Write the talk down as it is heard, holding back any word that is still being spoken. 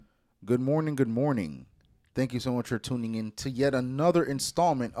Good morning. Good morning. Thank you so much for tuning in to yet another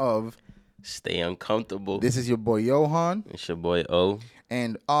installment of Stay uncomfortable. This is your boy Johan It's your boy O.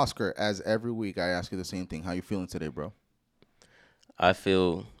 and Oscar. As every week, I ask you the same thing. How you feeling today, bro? I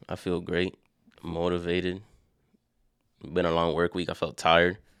feel great, motivated. Been a long work week. I felt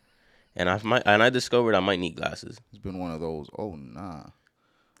tired, and I discovered I might need glasses. It's been one of those. Oh nah.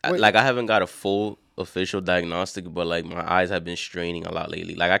 I haven't got a full official diagnostic, but like my eyes have been straining a lot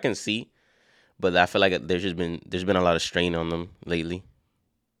lately. Like I can see, but I feel like there's been a lot of strain on them lately.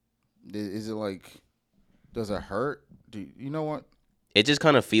 Is it like? Does it hurt? You know what? It just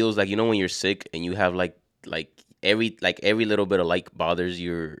kind of feels like when you're sick and you have every little bit of light bothers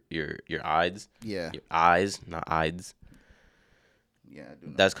your eyes. Yeah. Your eyes, not eyes. Yeah, I do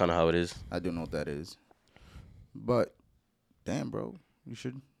know. That's kind of how it is. I do know what that is. But damn, bro, you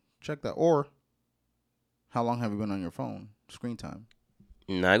should check that. Or how long have you been on your phone? Screen time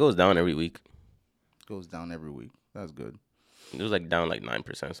Nah, it goes down every week. goes down every week. That's good. It was down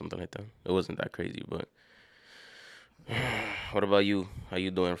 9%, something like that. It wasn't that crazy, but what about you? How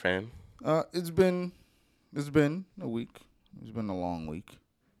you doing, fam? It's been a week. It's been a long week.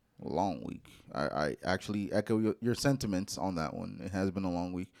 I actually echo your sentiments on that one. It has been a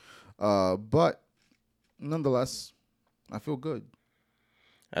long week. But nonetheless, I feel good.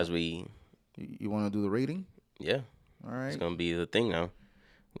 You want to do the rating? Yeah. All right. It's gonna be the thing now.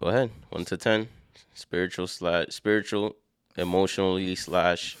 Go ahead. 1 to 10. Spiritual, emotionally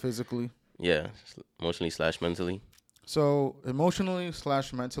slash physically. Yeah, emotionally slash mentally. So emotionally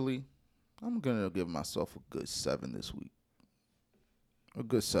slash mentally, I'm gonna give myself a good 7 this week. A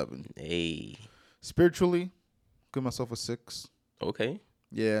good 7. Hey. Spiritually, give myself a 6. Okay.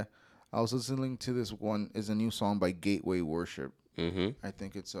 Yeah, I was listening to this one. Is a new song by Gateway Worship. Mm-hmm. I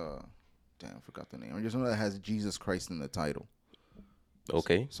think it's damn, I forgot the name. I just know that it has Jesus Christ in the title.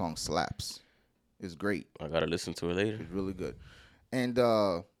 Okay. Song slaps. It's great. I gotta listen to it later. It's really good. And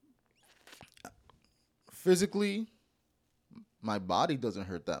physically, my body doesn't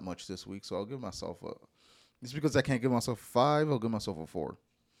hurt that much this week, so I'll give myself a. It's because I can't give myself a 5. I'll give myself a 4.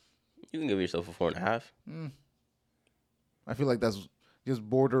 You can give yourself a 4.5. I feel like that's just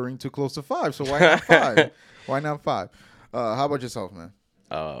bordering too close to 5. So why not 5? Why not 5? How about yourself, man?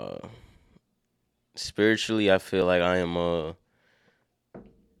 Spiritually, I feel like I am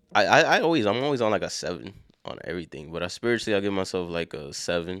I'm always on like a 7 on everything, but spiritually I give myself like a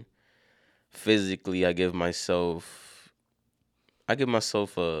 7. Physically, I give myself a.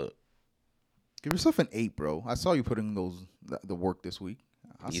 Give yourself an 8, bro. I saw you putting the work this week.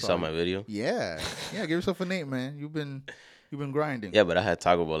 You saw my video? Yeah. Give yourself an 8, man. You've been grinding. Yeah, but I had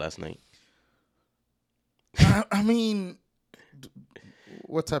Taco Bell last night. I mean,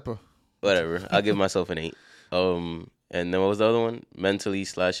 what type of? Whatever. I'll give myself an 8. And then what was the other one? Mentally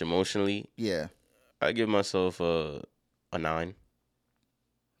slash emotionally. Yeah. I give myself a 9.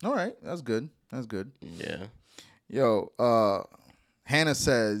 All right, that's good. Yeah. Yo, Hannah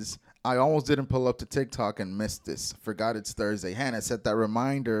says, I almost didn't pull up to TikTok and missed this. Forgot it's Thursday. Hannah, set that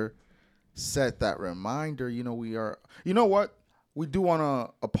reminder. You know what? We do want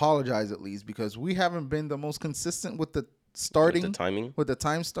to apologize at least because we haven't been the most consistent with the starting. With the timing? With the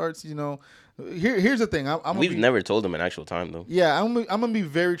time starts, Here's the thing. We've never told them an actual time, though. Yeah, I'm going to be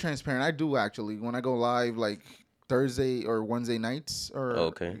very transparent. I do, actually. When I go live, like, Thursday or Wednesday nights,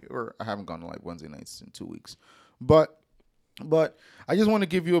 or I haven't gone live Wednesday nights in 2 weeks. But I just want to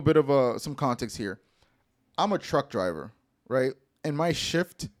give you a bit of some context here. I'm a truck driver, right? And my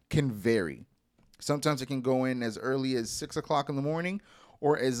shift can vary. Sometimes it can go in as early as 6 o'clock in the morning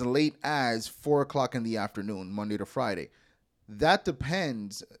or as late as 4 o'clock in the afternoon, Monday to Friday. That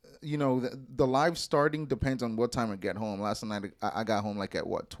depends. The live starting depends on what time I get home. Last night I got home like at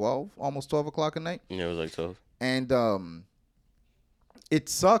what, 12? Almost 12 o'clock at night? Yeah, it was like 12. And it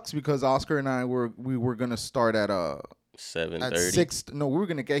sucks because Oscar and I were gonna start at 7:30. At 6. No, we were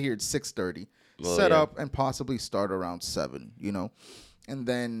gonna get here at 6:30. Well, set yeah. up and possibly start around 7. And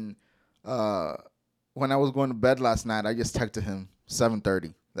then when I was going to bed last night, I just texted him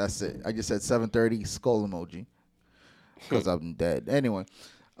 7:30. That's it. I just said 7:30 skull emoji because I'm dead. Anyway,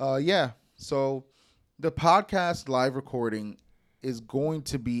 yeah. So the podcast live recording is going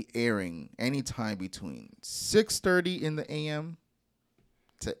to be airing anytime between 6:30 in the a.m.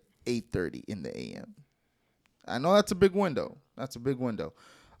 to 8:30 in the a.m. I know that's a big window.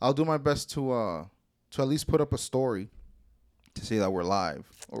 I'll do my best to at least put up a story to say that we're live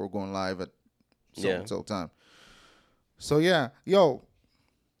or we're going live at so time. So yeah, yo,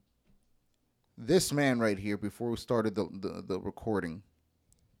 this man right here, before we started the recording,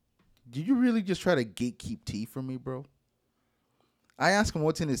 did you really just try to gatekeep tea from me, bro? I asked him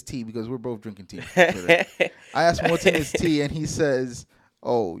what's in his tea because we're both drinking tea today. I asked him what's in his tea, and he says,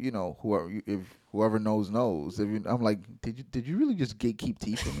 "Oh, whoever knows knows." I'm like, did you really just gatekeep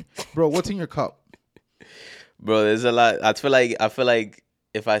tea for me, bro? What's in your cup? Bro, there's a lot. I feel like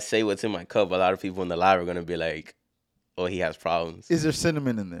if I say what's in my cup, a lot of people in the live are gonna be like, "Oh, he has problems." Is there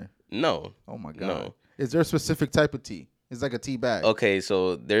cinnamon in there? No, Oh my god. no. Is there a specific type of tea? It's like a tea bag. Okay,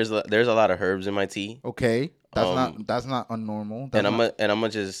 so there's a lot of herbs in my tea, Okay, that's not unnormal. That's and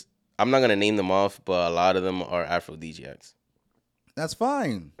not, I'm not gonna name them off, but a lot of them are aphrodisiacs. that's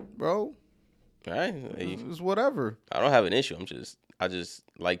fine, bro. All right, It's whatever. I don't have an issue. I just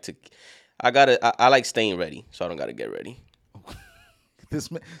like to. I like staying ready, so I don't gotta get ready.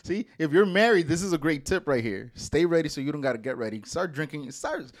 See, if you're married, this is a great tip right here. Stay ready so you don't got to get ready. Start drinking.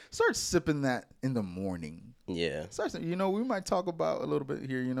 Start sipping that in the morning. Yeah. We might talk about a little bit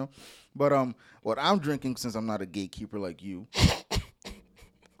here, but what I'm drinking, since I'm not a gatekeeper like you,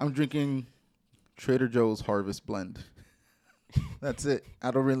 I'm drinking Trader Joe's Harvest Blend. That's it.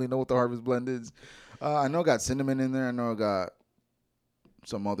 I don't really know what the Harvest Blend is. I know it got cinnamon in there. I know it got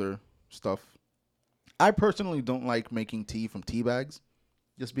some other stuff. I personally don't like making tea from tea bags,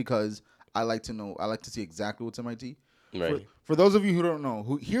 just because I like to see exactly what's in my tea. Right. For those of you who don't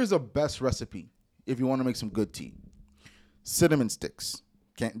know, here's a best recipe if you want to make some good tea. Cinnamon sticks.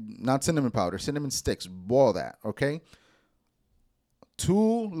 Not cinnamon powder, cinnamon sticks. Boil that, okay?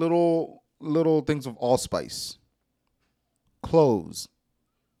 2 little things of allspice. Cloves.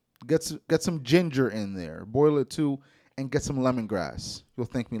 Get some ginger in there. Boil it too, and get some lemongrass. You'll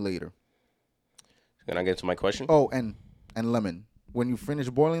thank me later. Can I get to my question? Oh, and lemon. When you finish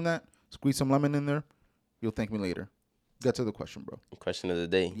boiling that, squeeze some lemon in there. You'll thank me later. Get to the question, bro. Question of the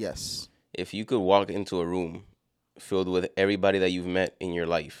day. Yes. If you could walk into a room filled with everybody that you've met in your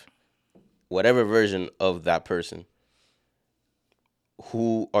life, whatever version of that person,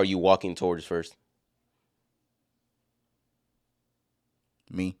 who are you walking towards first?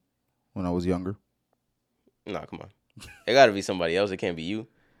 Me, when I was younger. Nah, come on. It got to be somebody else. It can't be you.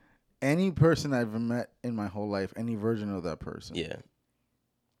 Any person I've ever met in my whole life, any version of that person. Yeah.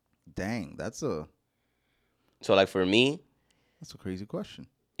 Dang, that's a So, for me, crazy question.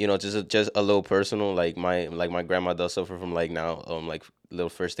 just a little personal. Like my grandma does suffer from little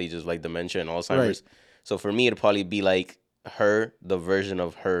first stages of dementia and Alzheimer's. Right. So for me, it'd probably be her, the version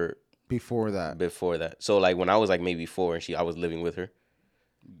of her Before that. So when I was maybe 4 and I was living with her.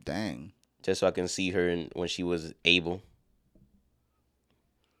 Dang. Just so I can see her when she was able.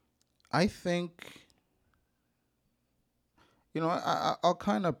 I think, I'll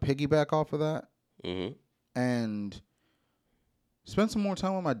kind of piggyback off of that and spend some more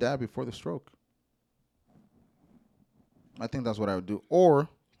time with my dad before the stroke. I think that's what I would do. Or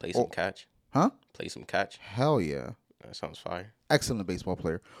play some catch. Huh? Play some catch. Hell yeah. That sounds fire. Excellent baseball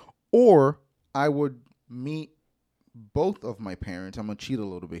player. Or I would meet both of my parents. I'm going to cheat a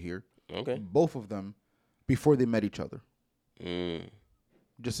little bit here. Okay. Both of them before they met each other. Mm.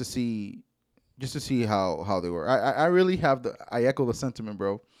 Just to see how they were. I really I echo the sentiment,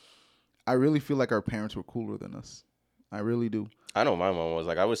 bro. I really feel like our parents were cooler than us. I really do. I know my mom was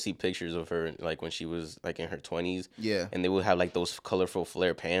I would see pictures of her when she was in her 20s. Yeah. And they would have those colorful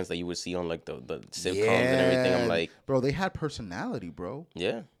flare pants that you would see on the sitcoms and everything. I'm like, bro, they had personality, bro.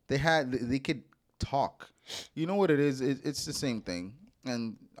 Yeah. They could talk. You know what it is? It's the same thing.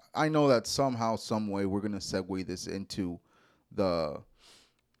 And I know that somehow, some way, we're gonna segue this into the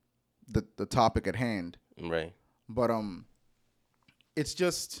topic at hand. Right. But it's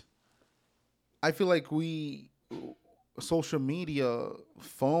just, I feel like social media,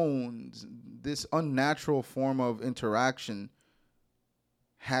 phones, this unnatural form of interaction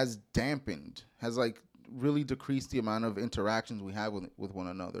has really decreased the amount of interactions we have with one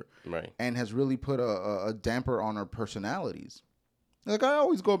another. Right. And has really put a damper on our personalities. I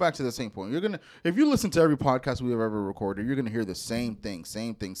always go back to the same point. If you listen to every podcast we've ever recorded, you're gonna hear the same thing.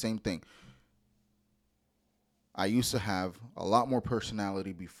 I used to have a lot more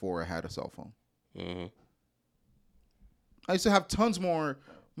personality before I had a cell phone. Mm-hmm. I used to have tons more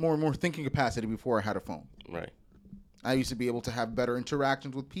thinking capacity before I had a phone. Right. I used to be able to have better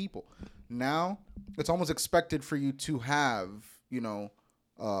interactions with people. Now, it's almost expected for you to have,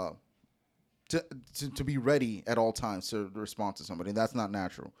 to be ready at all times to respond to somebody. That's not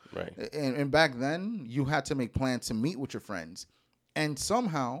natural. Right. And back then, you had to make plans to meet with your friends. And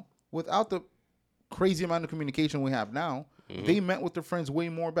somehow, without the crazy amount of communication we have now, they met with their friends way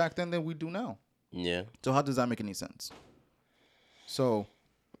more back then than we do now. Yeah. So how does that make any sense? So,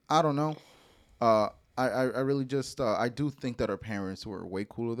 I don't know. I really just I do think that our parents were way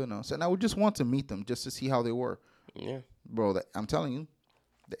cooler than us, and I would just want to meet them just to see how they were. Yeah. bro. I'm telling you,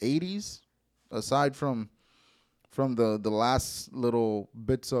 the '80s, aside from the last little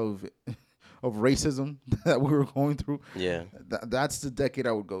bits of of racism that we were going through, Yeah. that's the decade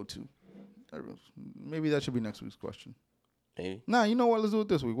I would go to. Maybe that should be next week's question. Maybe. Nah, you know what? Let's do it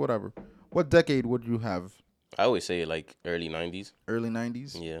this week. Whatever. What decade would you have? I always say like early 90s. Early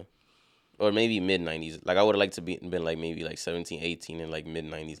 '90s. Yeah. Or maybe mid 90s. Like I would have liked to been like maybe like 17, 18 and like mid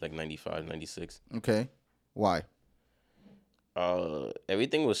 90s, like 95, 96. Okay. Why?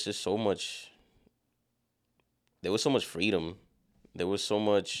 Everything was just so much. There was so much freedom. There was so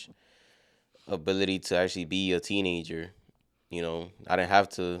much ability to actually be a teenager. I didn't have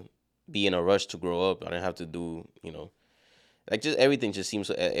to be in a rush to grow up. I didn't have to do, like just everything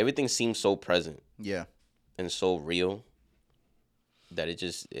seems so present Yeah. and so real that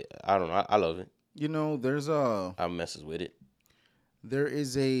I don't know. I love it. There messes with it.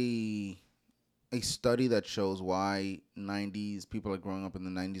 is a study that shows why '90s people are growing up in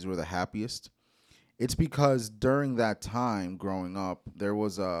the '90s were the happiest. It's because during that time growing up, there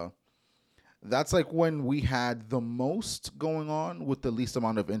was that's like when we had the most going on with the least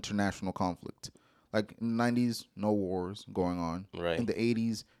amount of international conflict. Like in the '90s, no wars going on. Right. In the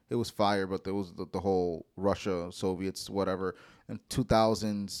 '80s, it was fire, but there was the whole Russia, Soviets, whatever. In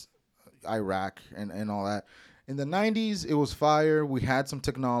 2000s, Iraq and all that. In the '90s, it was fire. We had some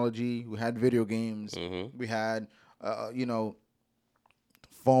technology. We had video games. Mm-hmm. We had,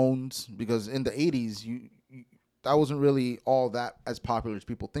 phones. Because in the '80s, that wasn't really all that as popular as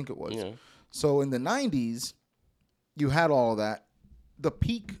people think it was. Yeah. So in the '90s, you had all of that. The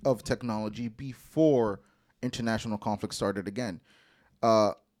peak of technology before international conflict started again.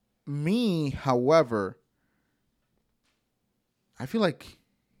 Me, however, I feel like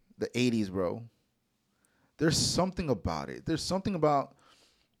the '80s, bro. There's something about it. There's something about.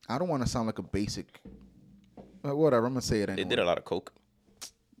 I don't want to sound like a basic. Whatever. I'm gonna say it anyway. They did a lot of coke.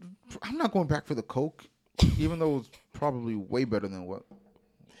 I'm not going back for the coke, even though it's probably way better than what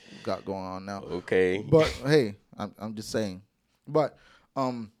we got going on now. Okay. But hey, I'm just saying. But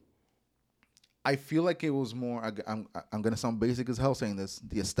I feel like it was more. I'm gonna sound basic as hell saying this.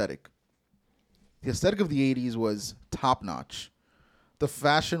 The aesthetic. The aesthetic of the '80s was top notch. The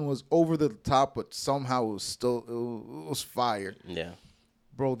fashion was over the top, but somehow it was still it was fire. Yeah.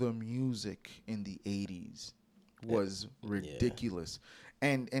 Bro, the music in the '80s was ridiculous.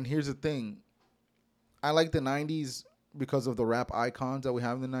 And here's the thing. I like the '90s because of the rap icons that we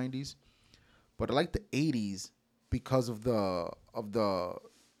have in the '90s, but I like the '80s because of the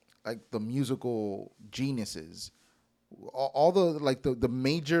like the musical geniuses. All the like the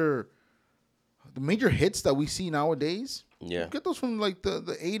major hits that we see nowadays. Yeah. Get those from like the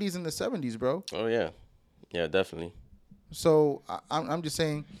 '80s and the '70s, bro. Oh yeah. Yeah, definitely. So I'm just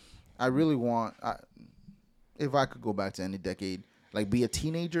saying, I really want if I could go back to any decade, like be a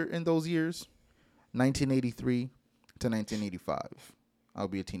teenager in those years, 1983 to 1985. I'll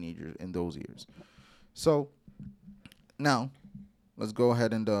be a teenager in those years. So now let's go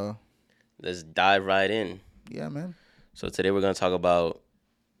ahead and let's dive right in. Yeah, man. So today we're gonna talk about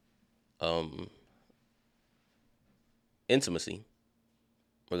intimacy.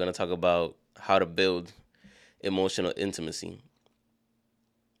 We're gonna talk about how to build emotional intimacy,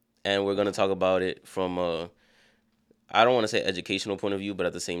 and we're gonna talk about it from I don't want to say educational point of view, but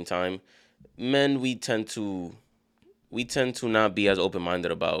at the same time, men we tend to not be as open minded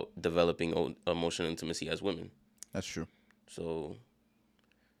about developing emotional intimacy as women. That's true. So,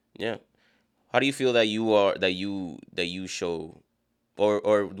 yeah, how do you feel that you show,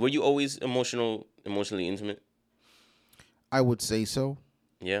 or were you always emotionally intimate? I would say so.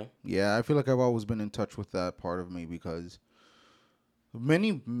 Yeah. Yeah, I feel like I've always been in touch with that part of me because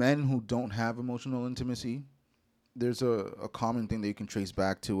many men who don't have emotional intimacy, there's a common thing that you can trace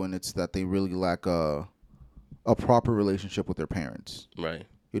back to, and it's that they really lack a proper relationship with their parents. Right.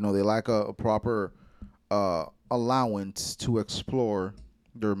 They lack a proper allowance to explore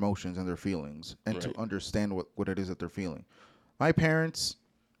their emotions and their feelings and to understand what it is that they're feeling. My parents,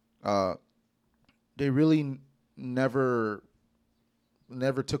 they really never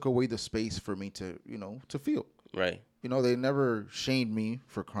took away the space for me to feel. Right. They never shamed me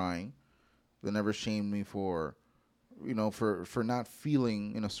for crying. They never shamed me for for not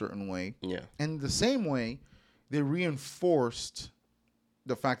feeling in a certain way. Yeah. And the same way, they reinforced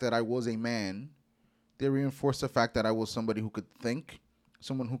the fact that I was a man. They reinforced the fact that I was somebody who could think,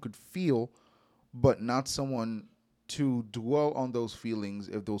 someone who could feel, but not someone to dwell on those feelings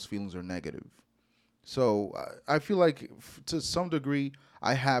if those feelings are negative. So I feel like to some degree,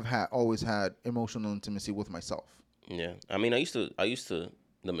 I have always had emotional intimacy with myself. Yeah. I mean, I used to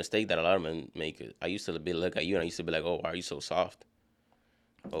the mistake that a lot of men make is I used to look at you and I used to be like, oh, why are you so soft?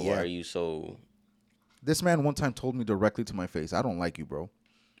 Or why Yeah. are you so This man one time told me directly to my face, I don't like you, bro.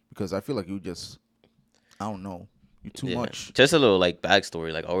 Because I feel like you just, I don't know. You're too yeah. much. Just a little like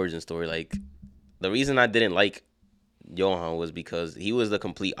backstory, like origin story. Like the reason I didn't like Johan was because he was the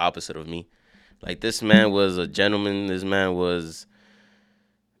complete opposite of me. Like this man was a gentleman. This man was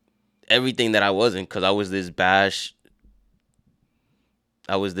everything that I wasn't because I was this bash.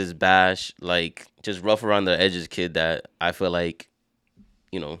 I was this bash, like just rough around the edges kid that I feel like,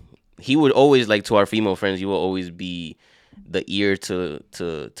 you know, he would always like to our female friends. He would always be the ear to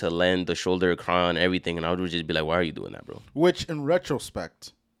lend, the shoulder to cry on, everything, and I would just be like, "Why are you doing that, bro?" Which, in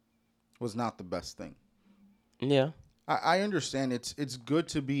retrospect, was not the best thing. Yeah, I understand it's good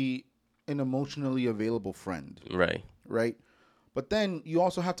to be an emotionally available friend, right. right? But then you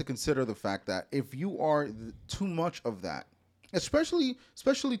also have to consider the fact that if you are too much of that, especially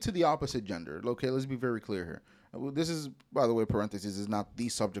to the opposite gender. Okay, let's be very clear here. This is, by the way, parentheses is not the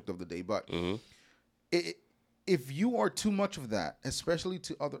subject of the day, but Hmm. it, if you are too much of that, especially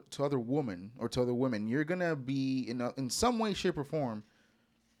to other women, you're gonna be in some way, shape, or form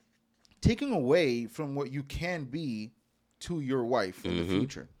taking away from what you can be to your wife in the Hmm.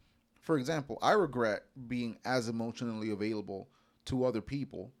 future. For example, I regret being as emotionally available to other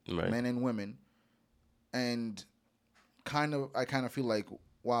people, Right. men and women, and I kind of feel like,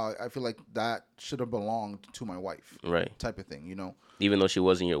 wow, I feel like that should have belonged to my wife, Right. type of thing, you know. Even though she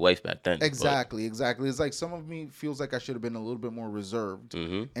wasn't your wife back then. Exactly. It's like some of me feels like I should have been a little bit more reserved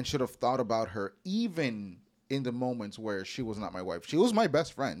Hmm. and should have thought about her even in the moments where she was not my wife. She was my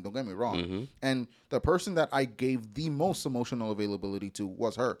best friend, don't get me wrong. Hmm. And the person that I gave the most emotional availability to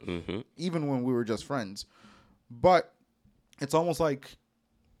was her, Hmm. even when we were just friends. But it's almost like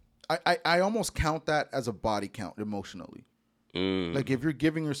I almost count that as a body count emotionally. Like if you're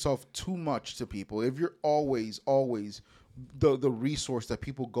giving yourself too much to people, if you're always the resource that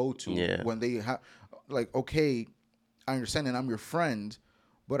people go to Yeah. when they have, like, okay, I understand and I'm your friend,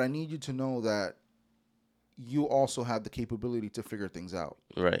 but I need you to know that you also have the capability to figure things out.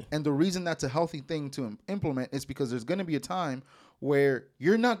 Right. And the reason that's a healthy thing to implement is because there's going to be a time where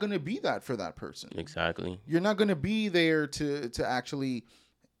you're not going to be that for that person. Exactly. You're not going to be there to actually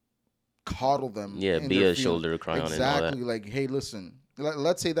coddle them. Yeah, in be their a shoulder to cry on and all that. Exactly. Like, hey, listen.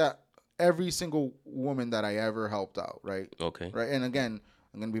 Let's say that every single woman that I ever helped out, right? Okay. Right. And again,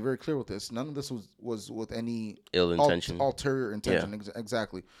 I'm gonna be very clear with this. None of this was with any Ill intention. ulterior intention.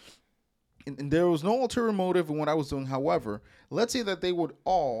 Exactly. And there was no ulterior motive in what I was doing. However, let's say that they would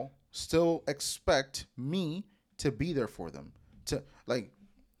all still expect me to be there for them. To like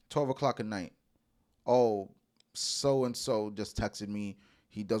 12 o'clock at night. Oh, so and so just texted me.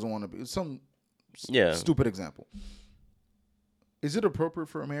 He doesn't want to be some Yeah. stupid example. Is it appropriate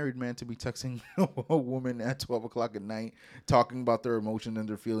for a married man to be texting a woman at 12 o'clock at night, talking about their emotions and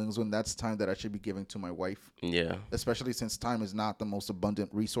their feelings when that's time that I should be giving to my wife? Yeah. Especially since time is not the most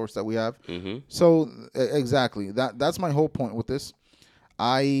abundant resource that we have. Hmm. So exactly that's my whole point with this.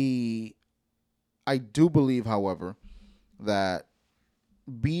 I do believe, however, that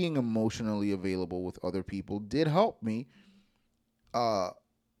being emotionally available with other people did help me. Uh,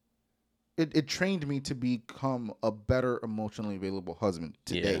 it trained me to become a better emotionally available husband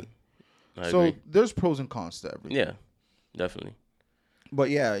today. Yeah. I So agree. there's pros and cons to everything. Yeah. Definitely. But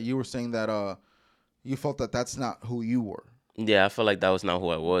yeah, you were saying that you felt that that's not who you were. Yeah, I feel like that was not who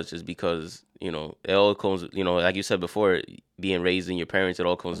I was just because, it all comes, like you said before, being raised in your parents, it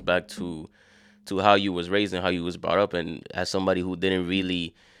all comes back to how you was raised and how you was brought up. And as somebody who didn't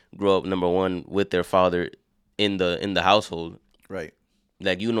really grow up, number one, with their father in the household, Right.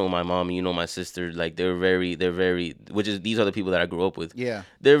 like, my mom and my sister, like they're very, which is, these are the people that I grew up with. Yeah.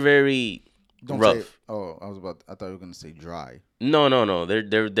 They're very Don't rough. say. I thought you were gonna say dry. No.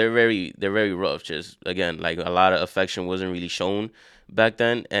 They're very rough. Just again, like a lot of affection wasn't really shown back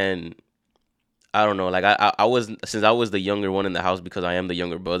then, and I don't know. Like I was since I was the younger one in the house because I am the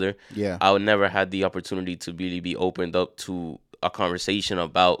younger brother. Yeah. I would never had the opportunity to really be opened up to a conversation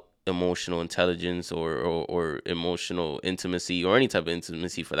about emotional intelligence or emotional intimacy or any type of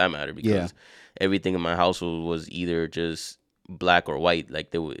intimacy for that matter because everything in my household was either just black or white.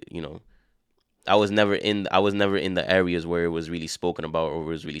 Like they would, I was never in the areas where it was really spoken about or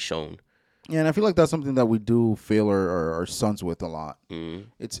was really shown. Yeah, and I feel like that's something that we do fail our sons with a lot. Mm-hmm.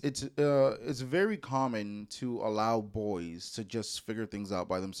 It's very common to allow boys to just figure things out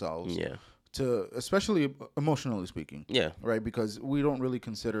by themselves. Yeah. Especially emotionally speaking. Yeah. Right, because we don't really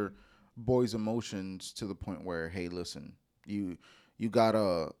consider boys' emotions to the point where, hey, listen, you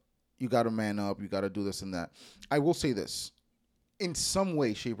gotta man up, you gotta do this and that. I will say this: in some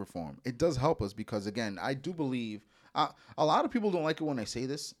way, shape, or form. It does help us because, again, I do believe a lot of people don't like it when I say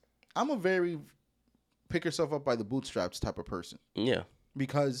this. I'm a very pick yourself up by the bootstraps type of person. Yeah.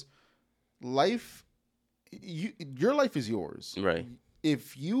 Because your life is yours. Right.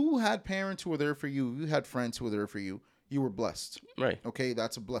 If you had parents who were there for you, you had friends who were there for you, you were blessed. Right. Okay,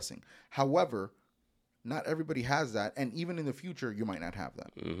 that's a blessing. However, not everybody has that, and even in the future, you might not have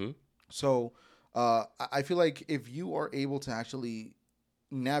that. Mm-hmm. So I feel like if you are able to actually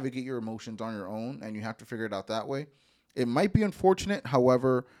navigate your emotions on your own and you have to figure it out that way, it might be unfortunate.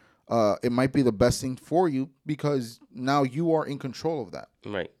 However, it might be the best thing for you because now you are in control of that.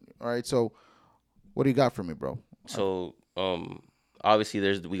 Right. All right. So what do you got for me, bro? So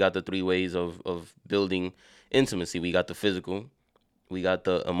obviously we got the 3 ways of building intimacy. We got the physical, we got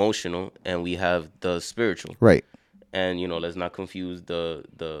the emotional, and we have the spiritual. Right. And let's not confuse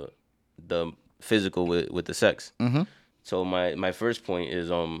the physical with the sex. Mm-hmm. So my first point is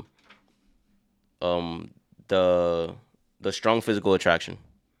the strong physical attraction.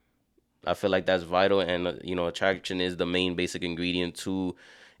 I feel like that's vital, and attraction is the main basic ingredient to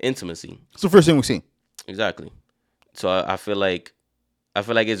intimacy. It's the first thing we see. Exactly. So I feel like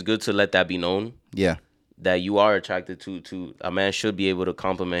it's good to let that be known. Yeah. That you are attracted to a man should be able to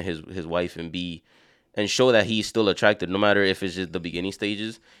compliment his wife and show that he's still attracted, no matter if it's just the beginning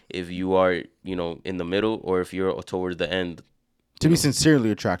stages, if you are, in the middle, or if you're towards the end. To be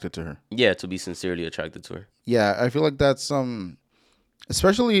sincerely attracted to her. Yeah, to be sincerely attracted to her. Yeah, I feel like that's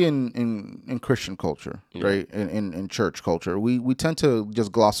especially in Christian culture, right? In church culture, we tend to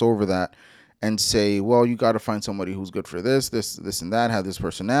just gloss over that and say, well, you got to find somebody who's good for this, and that, have this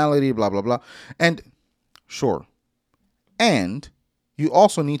personality, blah blah blah, and sure, and you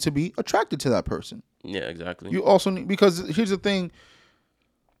also need to be attracted to that person. Yeah, exactly. You also need, because here's the thing,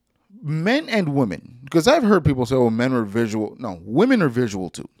 men and women, because I've heard people say, oh, men are visual. No, women are visual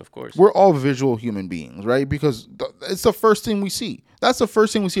too. Of course. We're all visual human beings, right? Because it's the first thing we see. That's the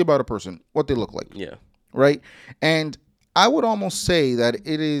first thing we see about a person, what they look like. Yeah. Right? And I would almost say that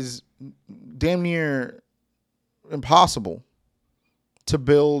it is damn near impossible to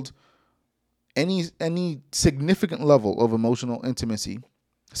build any significant level of emotional intimacy.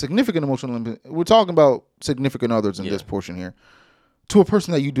 We're talking about significant others in this portion here, to a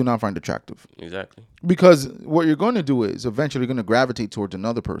person that you do not find attractive. Exactly. Because what you're going to do is eventually you're going to gravitate towards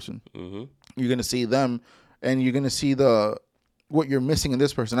another person. Mm-hmm. You're going to see them, and you're going to see what you're missing in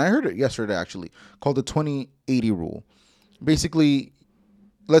this person. I heard it yesterday, actually, called the 20-80 rule. Basically,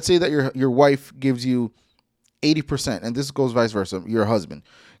 let's say that your wife gives you 80%, and this goes vice versa. Your husband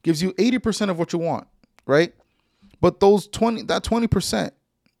gives you 80% of what you want, right? But that 20%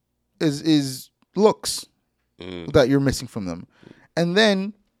 is looks that you're missing from them. And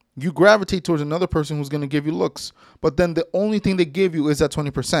then you gravitate towards another person who's going to give you looks, but then the only thing they give you is that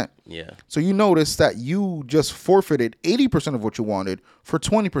 20%. Yeah. So you notice that you just forfeited 80% of what you wanted for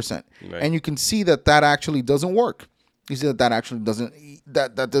 20%. Right. And you can see that actually doesn't work. You see that actually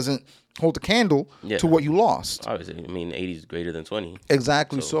doesn't hold a candle to what you lost. Obviously, 80 is greater than 20.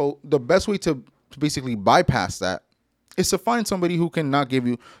 Exactly. So the best way to basically bypass that is to find somebody who can not give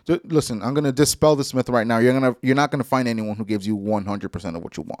you. Listen, I'm going to dispel this myth right now. You're not going to find anyone who gives you 100% of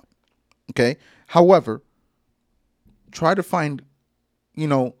what you want. Okay. However, try to find,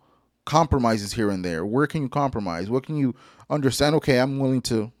 compromises here and there. Where can you compromise? What can you understand? Okay, I'm willing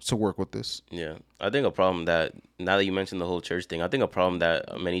to work with this. Yeah, I think a problem that, now that you mentioned the whole church thing, I think a problem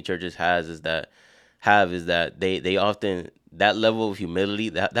that many churches is that they often, that level of humility,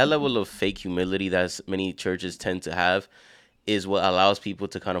 that level of fake humility that many churches tend to have, is what allows people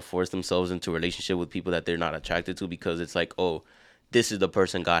to kind of force themselves into a relationship with people that they're not attracted to, because it's like, oh, this is the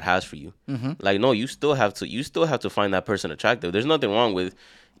person God has for you. Mm-hmm. Like, no, you still have to find that person attractive. There's nothing wrong with,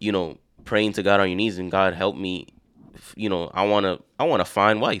 praying to God on your knees and, God, help me. I want to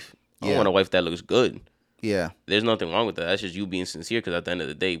find wife. I want a wife that looks good. Yeah. There's nothing wrong with that. That's just you being sincere, because at the end of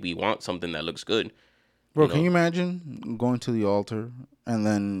the day, we want something that looks good. Bro, can you imagine going to the altar and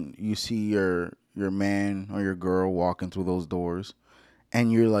then you see your man or your girl walking through those doors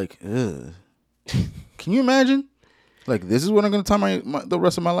and you're like, ugh. Can you imagine? Like, this is what I'm going to tie the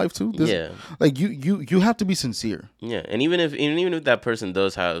rest of my life to? Like, you have to be sincere. Yeah, and even if that person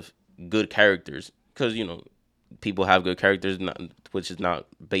does have good characters, because, people have good characters, which is not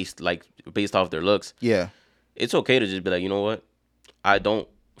based off their looks. Yeah. It's okay to just be like, you know what? I don't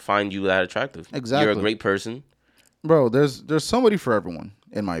find you that attractive. Exactly. You're a great person. Bro, there's somebody for everyone,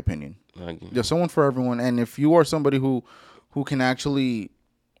 in my opinion. There's someone for everyone, and if you are somebody who can actually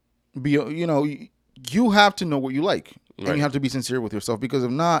be, you have to know what you like, and you have to be sincere with yourself, because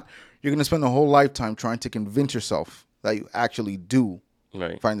if not, you're going to spend the whole lifetime trying to convince yourself that you actually do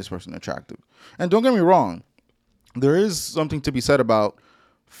Right. find this person attractive. And don't get me wrong, there is something to be said about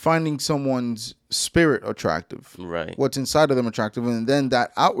finding someone's spirit attractive, Right. what's inside of them attractive, and then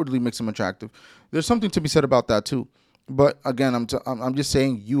that outwardly makes them attractive. There's something to be said about that too. But again, I'm just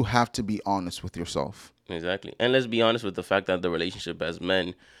saying you have to be honest with yourself. Exactly. And let's be honest with the fact that the relationship as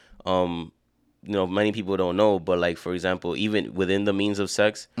men, many people don't know, but like, for example, even within the means of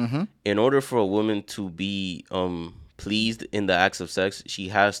sex, in order for a woman to be pleased in the acts of sex, she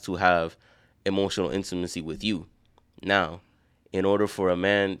has to have emotional intimacy with you. Now, in order for a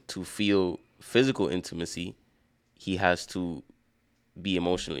man to feel physical intimacy, he has to be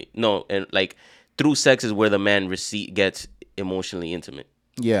emotionally no, and like through sex is where the man gets emotionally intimate,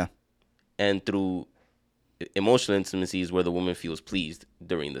 Yeah. and through emotional intimacy is where the woman feels pleased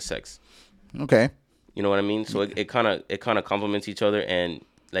during the sex. Okay. You know what I mean? So it kind of complements each other, and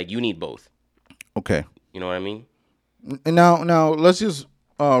like you need both. Okay. You know what I mean? And now let's just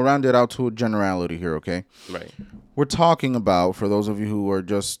round it out to a generality here, okay? Right. We're talking about, for those of you who are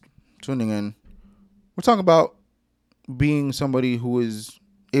just tuning in, we're talking about being somebody who is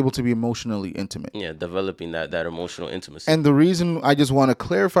able to be emotionally intimate. Yeah, developing that emotional intimacy. And the reason I just want to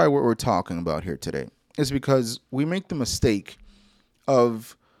clarify what we're talking about here today is because we make the mistake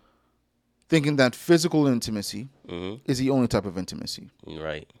of thinking that physical intimacy is the only type of intimacy.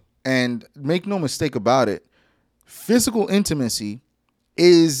 Right. And make no mistake about it, physical intimacy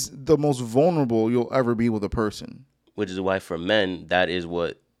is the most vulnerable you'll ever be with a person. Which is why for men that is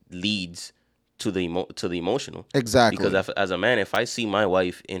what leads to the emotional. Exactly. Because as a man, if I see my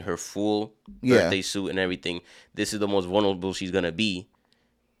wife in her full birthday suit and everything, this is the most vulnerable she's gonna be.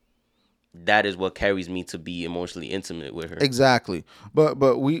 That is what carries me to be emotionally intimate with her. Exactly.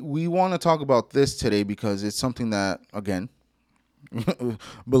 But we want to talk about this today because it's something that, again,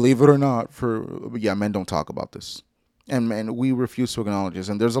 believe it or not, men don't talk about this. And we refuse to acknowledge this.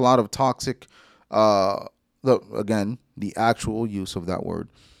 And there's a lot of toxic, the actual use of that word.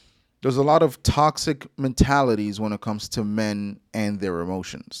 There's a lot of toxic mentalities when it comes to men and their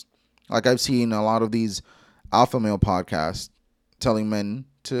emotions. Like I've seen a lot of these alpha male podcasts telling men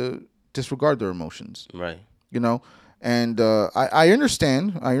to disregard their emotions. Right. You know, and I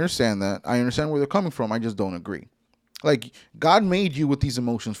understand. I understand that. I understand where they're coming from. I just don't agree. Like God made you with these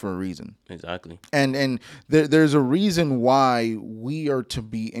emotions for a reason. Exactly. And there's a reason why we are to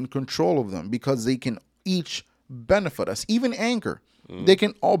be in control of them, because they can each benefit us. Even anger. They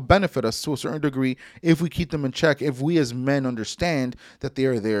can all benefit us to a certain degree if we keep them in check, if we as men understand that they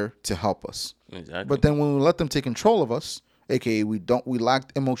are there to help us. Exactly. But then when we let them take control of us, aka we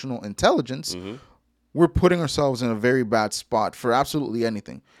lack emotional intelligence, we're putting ourselves in a very bad spot for absolutely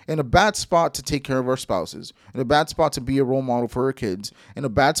anything. In a bad spot to take care of our spouses, in a bad spot to be a role model for our kids, in a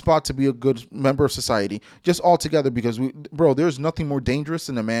bad spot to be a good member of society, just all together because there's nothing more dangerous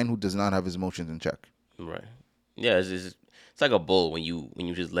than a man who does not have his emotions in check. Right. Yeah, it's like a bull when you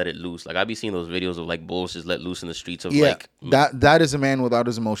just let it loose. Like I be seeing those videos of like bulls just let loose in the streets of that is a man without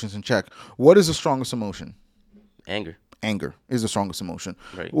his emotions in check. What is the strongest emotion? Anger. Anger is the strongest emotion.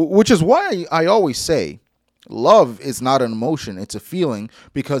 Right. Which is why I always say love is not an emotion, it's a feeling,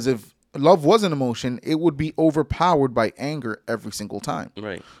 because if love was an emotion, it would be overpowered by anger every single time.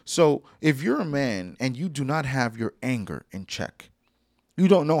 Right. So if you're a man and you do not have your anger in check, you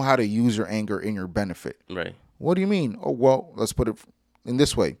don't know how to use your anger in your benefit. Right. What do you mean? Oh, well, let's put it in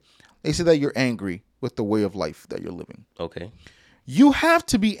this way. They say that you're angry with the way of life that you're living. Okay. You have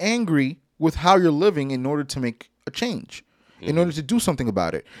to be angry with how you're living in order to make a change, in order to do something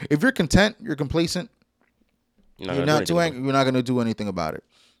about it. If you're content, you're complacent, you're not too angry, you're not going to do anything about it.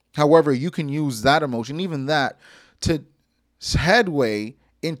 However, you can use that emotion, even that, to headway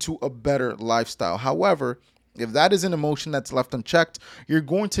into a better lifestyle. However, if that is an emotion that's left unchecked, you're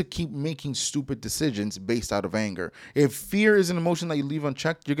going to keep making stupid decisions based out of anger. If fear is an emotion that you leave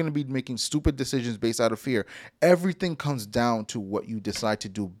unchecked, you're going to be making stupid decisions based out of fear. Everything comes down to what you decide to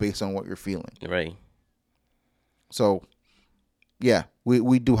do based on what you're feeling. Right. So, yeah,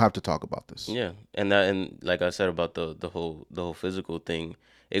 we do have to talk about this. Yeah, and like I said about the whole physical thing,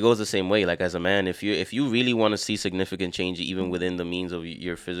 it goes the same way. Like as a man, if you really want to see significant change, even within the means of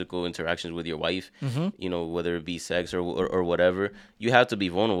your physical interactions with your wife, whether it be sex or whatever, you have to be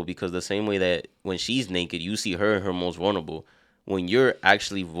vulnerable, because the same way that when she's naked, you see her in her most vulnerable. When you're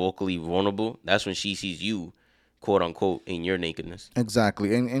actually vocally vulnerable, that's when she sees you, quote unquote, in your nakedness.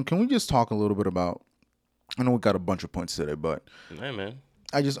 Exactly. And can we just talk a little bit about? I know we got a bunch of points today, but yeah, man.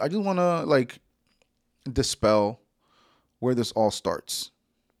 I just want to dispel where this all starts.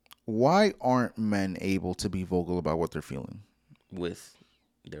 Why aren't men able to be vocal about what they're feeling with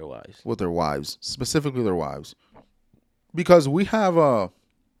their wives? With their wives, specifically their wives. because we have a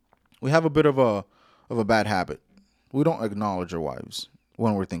bit of a bad habit. We don't acknowledge our wives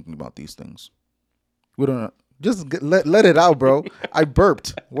when we're thinking about these things. We don't let it out, bro. I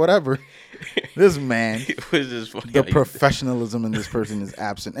burped. Whatever. This man, It was just funny. the professionalism in this person is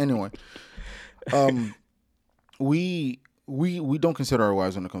absent. Anyway, we don't consider our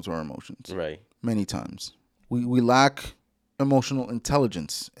wives when it comes to our emotions. Right. Many times we lack emotional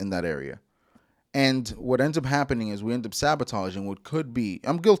intelligence in that area, and what ends up happening is we end up sabotaging what could be.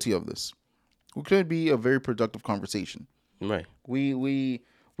 I'm guilty of this. What could be a very productive conversation. Right. We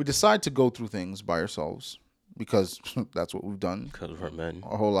decide to go through things by ourselves because that's what we've done Because we're men.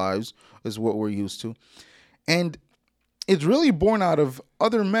 our whole lives, is what we're used to. And it's really born out of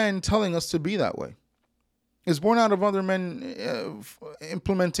other men telling us to be that way. It's born out of other men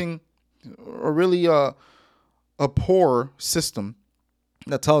implementing a really a poor system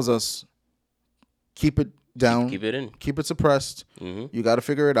that tells us keep it down, Keep it in. keep it suppressed. Mm-hmm. You got to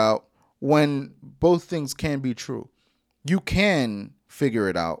figure it out. When both things can be true, you can figure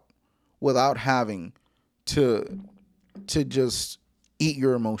it out without having to just eat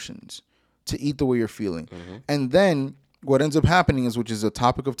your emotions, to eat the way you're feeling. And then what ends up happening is, which is the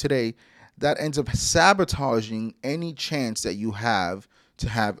topic of today, that ends up sabotaging any chance that you have to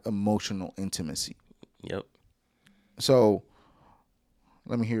have emotional intimacy. Yep. So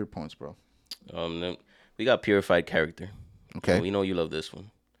let me hear your points, bro. Then we got purified character. Okay. We know you love this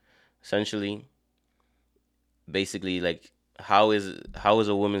one. Essentially, basically, like how is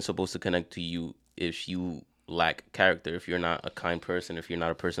a woman supposed to connect to you if you lack character, if you're not a kind person, if you're not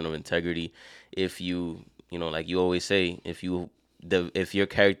a person of integrity, if you like you always say, if your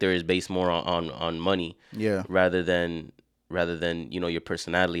character is based more on money, Yeah. rather than your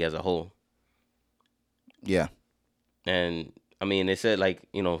personality as a whole. Yeah. And I mean, it said, like,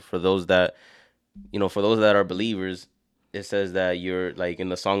 for those that are believers, it says that you're like in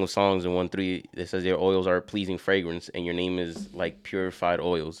the Song of Songs in 1:3, it says your oils are a pleasing fragrance and your name is like purified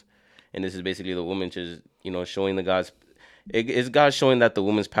oils. And this is basically the woman just, showing it's God showing that the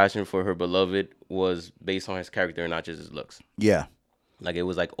woman's passion for her beloved was based on his character and not just his looks. Yeah. Like it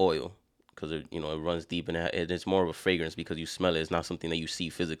was like oil because it runs deep and it's more of a fragrance because you smell it. It's not something that you see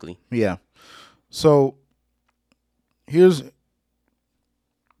physically. Yeah. So here's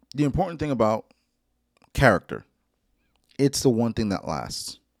the important thing about character. It's the one thing that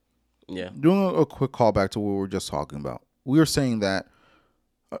lasts. Yeah. Doing a quick callback to what we were just talking about. We were saying that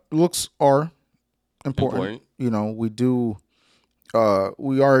looks are important. We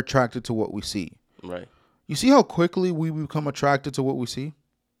are attracted to what we see. Right. You see how quickly we become attracted to what we see?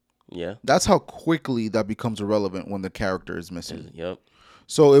 Yeah. That's how quickly that becomes irrelevant when the character is missing. Yep.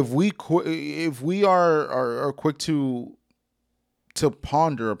 So if we are quick to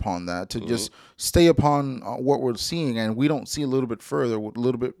ponder upon that, to just stay upon what we're seeing, and we don't see a little bit further, a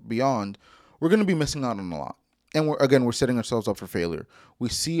little bit beyond, we're going to be missing out on a lot. And we're setting ourselves up for failure. We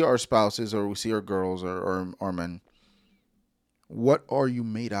see our spouses, or we see our girls, or our men. What are you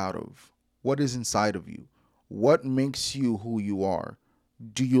made out of? What is inside of you? What makes you who you are?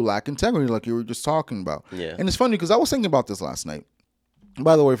 Do you lack integrity, like you were just talking about? Yeah. And it's funny because I was thinking about this last night.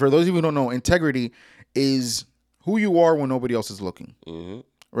 By the way, for those of you who don't know, integrity is who you are when nobody else is looking. Mm-hmm.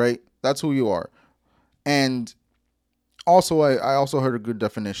 Right? That's who you are. And also, I also heard a good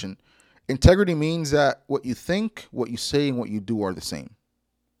definition. Integrity means that what you think, what you say, and what you do are the same.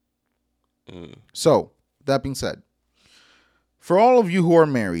 So, that being said, for all of you who are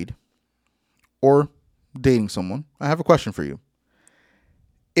married or dating someone, I have a question for you.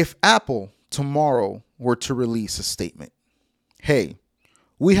 If Apple tomorrow were to release a statement, hey,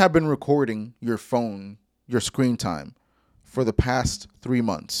 we have been recording your phone, your screen time for the past 3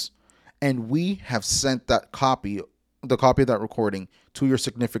 months, and we have sent the copy of that recording to your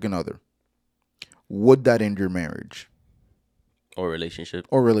significant other, would that end your marriage? Or relationship.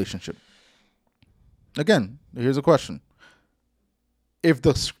 Again, here's a question. If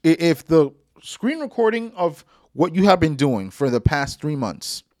the screen recording of what you have been doing for the past 3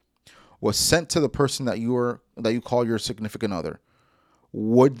 months was sent to the person that you call your significant other,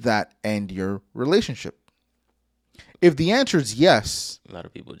 would that end your relationship? If the answer is yes, A lot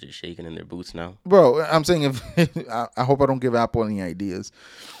of people just shaking in their boots now. bro, I'm saying if I hope I don't give Apple any ideas.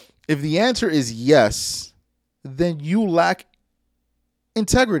 If the answer is yes, then you lack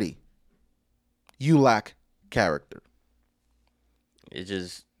integrity. You lack character. It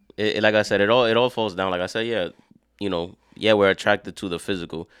just, like I said, it all falls down. Like I said, we're attracted to the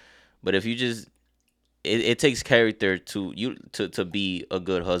physical, but if you just, it takes character to be a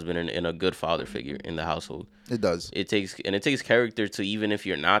good husband and a good father figure in the household. It does. It takes character to, even if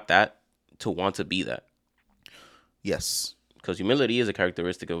you're not that, to want to be that. Yes. Because humility is a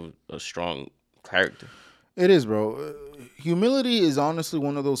characteristic of a strong character. It is, bro. Humility is honestly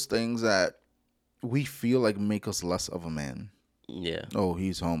one of those things that we feel like make us less of a man. Yeah. Oh,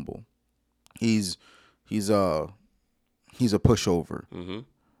 he's humble. He's he's a he's a pushover. Mm-hmm.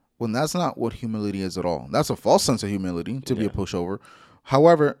 When that's not what humility is at all. That's a false sense of humility to be a Yeah. pushover.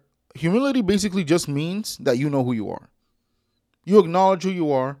 However, humility basically just means that you know who you are. You acknowledge who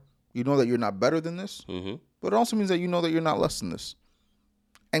you are. You know that you're not better than this, Mm-hmm. but it also means that you know that you're not less than this.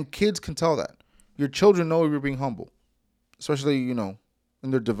 And kids can tell that. Your children know you're being humble, especially, in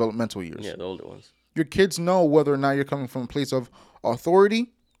their developmental years. Yeah, the older ones. Your kids know whether or not you're coming from a place of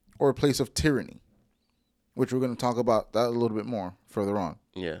authority or a place of tyranny, which we're going to talk about that a little bit more further on.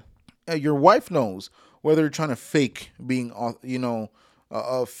 Yeah. Your wife knows whether you're trying to fake being,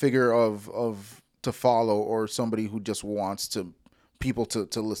 a figure of to follow or somebody who just wants people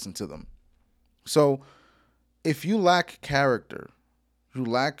to listen to them. So if you lack character, you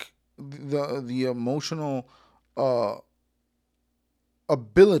lack the emotional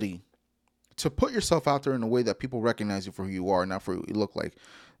ability to put yourself out there in a way that people recognize you for who you are, not for who you look like,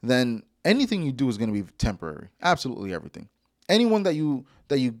 then anything you do is going to be temporary. Absolutely everything. Anyone that you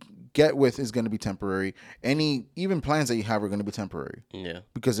get with is going to be temporary. Even plans that you have are going to be temporary. Yeah.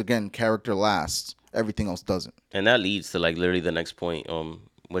 Because again, character lasts. Everything else doesn't. And that leads to like literally the next point,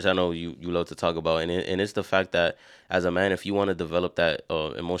 which I know you love to talk about, and it's the fact that as a man, if you want to develop that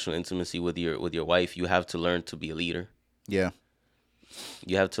emotional intimacy with your wife, you have to learn to be a leader. Yeah.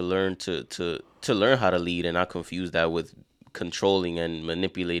 You have to learn to learn how to lead and not confuse that with controlling and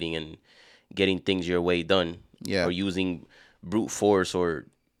manipulating and getting things your way done. Yeah. Or using brute force or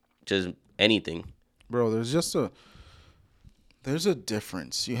just anything. Bro, there's a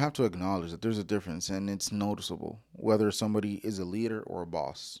difference. You have to acknowledge that there's a difference, and it's noticeable whether somebody is a leader or a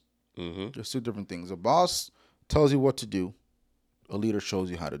boss. Mm-hmm. There's two different things. A boss tells you what to do. A leader shows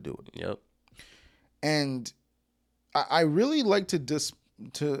you how to do it. Yep. And I really like you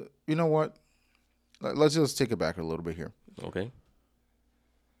know what? Let's just take it back a little bit here. Okay.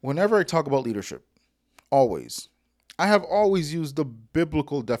 Whenever I talk about leadership, I have always used the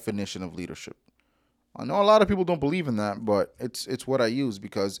biblical definition of leadership. I know a lot of people don't believe in that, but it's what I use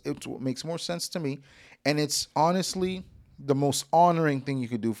because it's what makes more sense to me, and it's honestly the most honoring thing you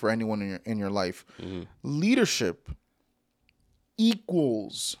could do for anyone in your life. Mm-hmm. Leadership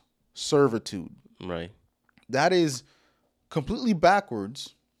equals servitude. Right. That is completely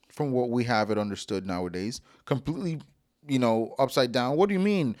backwards from what we have it understood nowadays. Completely, upside down. What do you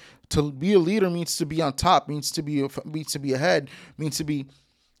mean? To be a leader means to be on top, means to be ahead, means to be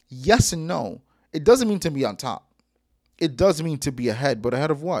yes and no. It doesn't mean to be on top. It does mean to be ahead, but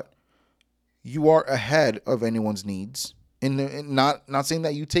ahead of what? You are ahead of anyone's needs. And not saying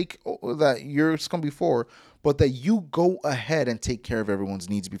that that yours come before, but that you go ahead and take care of everyone's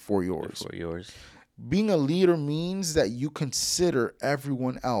needs before yours. Being a leader means that you consider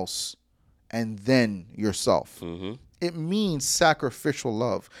everyone else and then yourself. Mm-hmm. It means sacrificial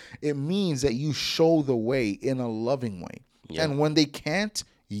love. It means that you show the way in a loving way. Yeah. And when they can't,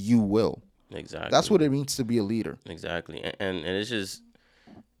 you will. Exactly. That's what it means to be a leader. Exactly. And it's just,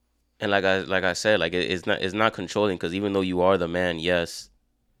 and like I said, like it's not controlling, because even though you are the man, yes,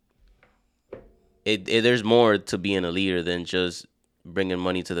 there's more to being a leader than just bringing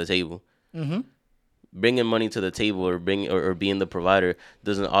money to the table. Mm-hmm. Bringing money to the table or being the provider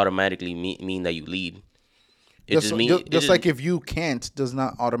doesn't automatically mean that you lead. Like if you can't does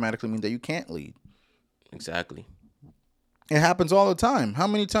not automatically mean that you can't lead. Exactly. It happens all the time. How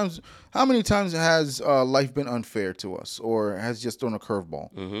many times has life been unfair to us or has just thrown a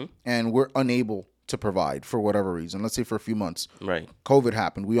curveball? Mm-hmm. And we're unable to provide for whatever reason. Let's say for a few months. Right. COVID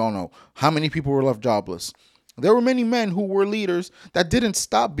happened. We all know how many people were left jobless. There were many men who were leaders that didn't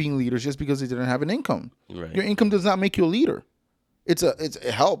stop being leaders just because they didn't have an income. Right. Your income does not make you a leader. It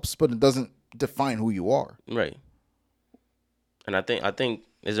helps, but it doesn't define who you are. Right. And I think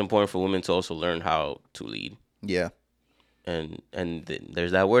it's important for women to also learn how to lead. Yeah. And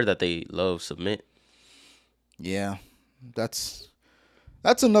there's that word that they love, submit. Yeah. That's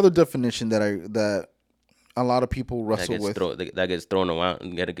another definition that a lot of people wrestle with. That gets thrown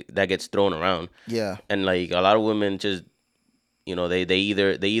around. Yeah. And like a lot of women just, they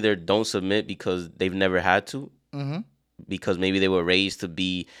either don't submit because they've never had to. Mm-hmm. Because maybe they were raised to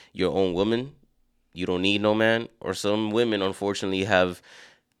be your own woman. You don't need no man. Or some women, unfortunately, have,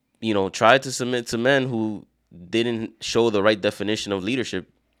 tried to submit to men who didn't show the right definition of leadership.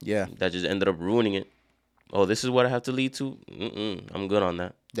 Yeah. That just ended up ruining it. Oh, this is what I have to lead to? I'm good on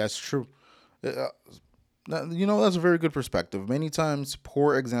that. That's true. That's a very good perspective. Many times,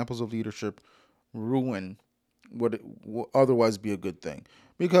 poor examples of leadership ruin would otherwise be a good thing.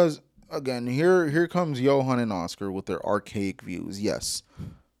 Because again, here comes Johan and Oscar with their archaic views. Yes,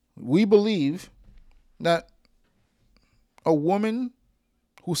 we believe that a woman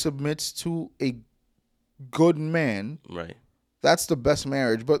who submits to a good man, Right. that's the best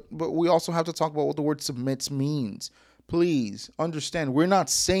marriage. But we also have to talk about what the word submits means. Please understand, we're not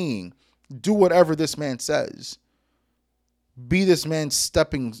saying do whatever this man says. Be this man's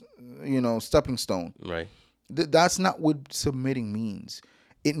stepping stone. Right. That's not what submitting means.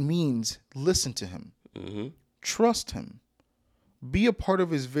 It means listen to him, Mm-hmm. trust him, be a part of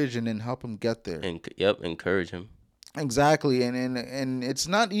his vision, and help him get there. And encourage him. Exactly, and it's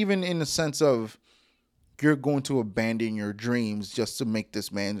not even in the sense of you're going to abandon your dreams just to make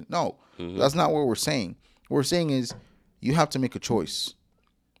this man. No, that's not what we're saying. What we're saying is you have to make a choice.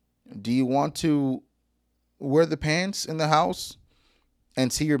 Do you want to wear the pants in the house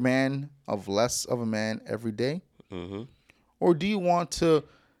and see your man of less of a man every day? Mm-hmm. Or do you want to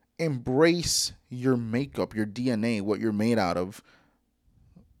embrace your makeup, your DNA, what you're made out of,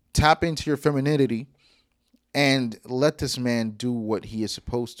 tap into your femininity, and let this man do what he is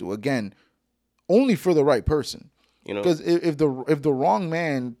supposed to? Again, only for the right person. You know, Because if the wrong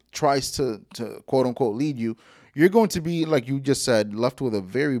man tries to quote unquote lead you, you're going to be, like you just said, left with a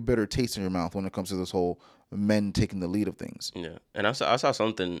very bitter taste in your mouth when it comes to this whole men taking the lead of things. yeah. And I saw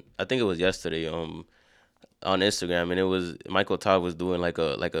something. I think it was yesterday. On Instagram, and it was Michael Todd was doing like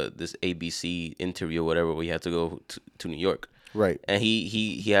a this ABC interview or whatever, where he had to go to New York. Right. And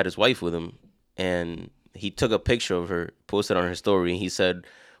he had his wife with him, and he took a picture of her, posted on her story, and he said,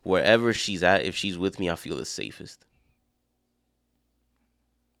 "Wherever she's at, if she's with me, I feel the safest."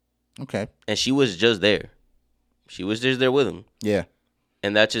 Okay. And she was just there. She was just there with him. Yeah.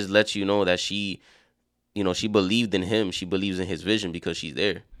 And that just lets you know that she believed in him. She believes in his vision because she's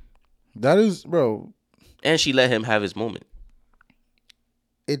there. That is, bro. And she let him have his moment.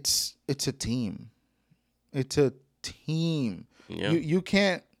 It's a team. It's a team. Yeah. You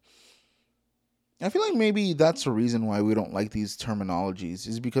can't. I feel like maybe that's the reason why we don't like these terminologies,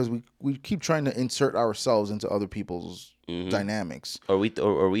 is because we keep trying to insert ourselves into other people's dynamics. Or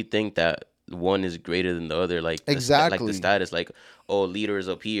we think that one is greater than the other, like Exactly. like the status, like, oh, leader is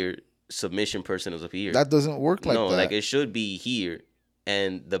up here, submission person is up here. That doesn't work like no, that. like it should be here,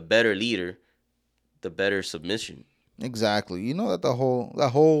 and the better leader, the better submission. Exactly. You know that the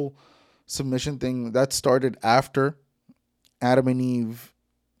whole submission thing that started after Adam and Eve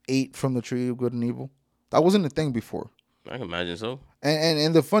ate from the tree of good and evil. That wasn't a thing before. I can imagine so.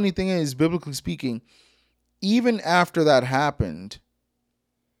 And the funny thing is, biblically speaking, even after that happened,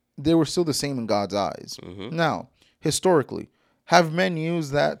 they were still the same in God's eyes. Mm-hmm. Now, historically, have men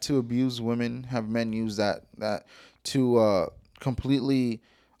used that to abuse women? Have men used that to completely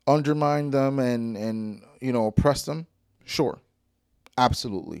undermine them and oppress them? Sure,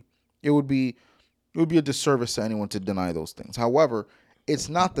 absolutely. It would be a disservice to anyone to deny those things. However, it's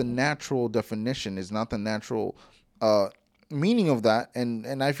not the natural definition. It's not the natural meaning of that.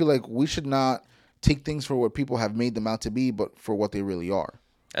 And I feel like we should not take things for what people have made them out to be, but for what they really are.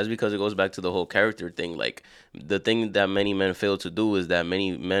 That's because it goes back to the whole character thing. Like, the thing that many men fail to do is that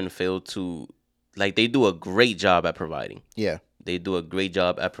many men fail to, like, they do a great job at providing. Yeah. They do a great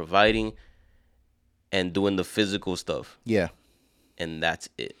job at providing and doing the physical stuff. Yeah. And that's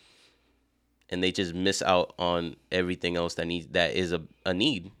it. And they just miss out on everything else that is a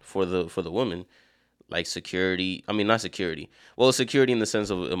need for the woman, like security. I mean, not security. Well, security in the sense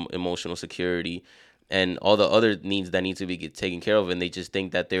of emotional security and all the other needs that need to be taken care of. And they just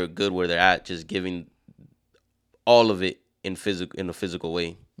think that they're good where they're at, just giving all of it in a physical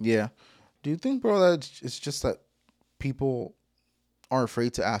way. Yeah. Do you think, bro, that it's just that people are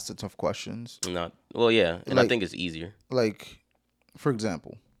afraid to ask the tough questions? Well, yeah, and like, I think it's easier. Like, for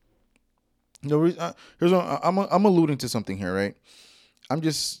example, here's what I'm alluding to something here, right? I'm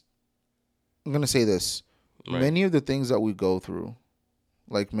gonna say this. Right. Many of the things that we go through,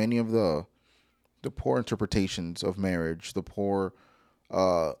 like many of the poor interpretations of marriage, the poor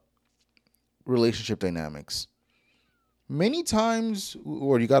relationship dynamics, many times,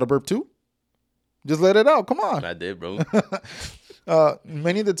 or you got a burp too? Just let it out. Come on. I did, bro.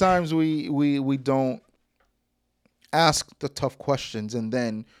 Many of the times we don't ask the tough questions, and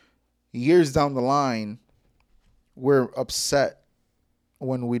then years down the line, we're upset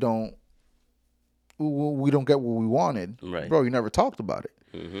when we don't get what we wanted. Right. Bro, you never talked about it.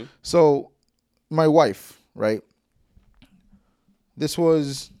 Mm-hmm. So my wife, right? This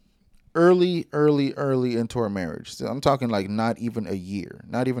was early into our marriage. So I'm talking like not even a year.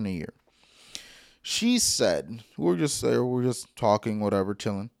 She said, we're just talking, whatever,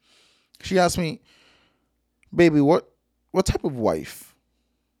 chilling. She asked me, baby, what type of wife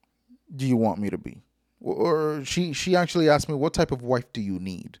do you want me to be? Or she actually asked me, what type of wife do you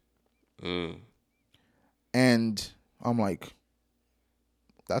need? Mm. And I'm like,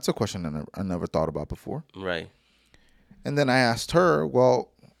 that's a question I never thought about before. Right. And then I asked her,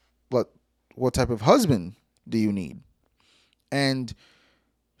 well, what type of husband do you need? And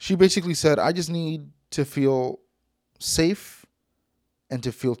she basically said, I just need to feel safe and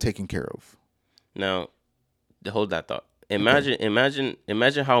to feel taken care of. Now, hold that thought.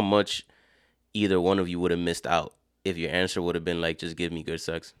 Imagine how much either one of you would have missed out if your answer would have been like, just give me good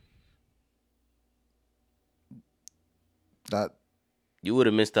sex. That You would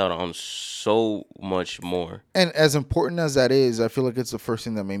have missed out on so much more. And as important as that is, I feel like it's the first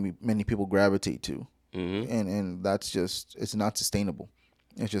thing that many people gravitate to. Mm-hmm. And that's just, it's not sustainable.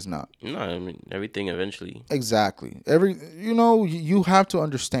 It's just not. No, I mean, everything eventually. Exactly. You have to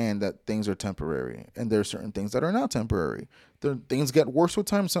understand that things are temporary, and there are certain things that are not temporary. Things get worse with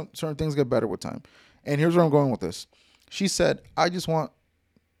time. Certain things get better with time. And here's where I'm going with this. She said, I just want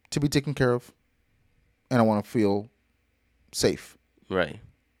to be taken care of, and I want to feel safe. Right.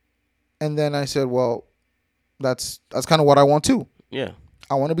 And then I said, well, that's kind of what I want too. Yeah.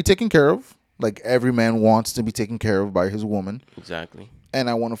 I want to be taken care of, like every man wants to be taken care of by his woman. Exactly. And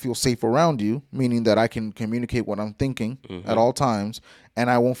I want to feel safe around you, meaning that I can communicate what I'm thinking at all times, and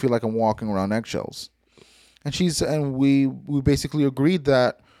I won't feel like I'm walking around eggshells. And we basically agreed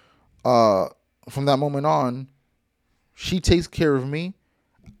that from that moment on, she takes care of me,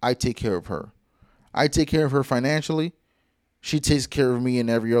 I take care of her. I take care of her financially, she takes care of me in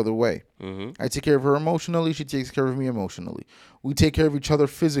every other way. Mm-hmm. I take care of her emotionally, she takes care of me emotionally. We take care of each other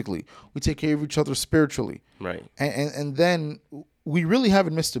physically. We take care of each other spiritually. Right. And then we really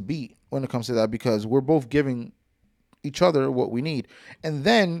haven't missed a beat when it comes to that, because we're both giving each other what we need. And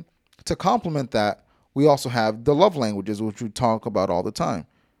then to complement that, we also have the love languages, which we talk about all the time.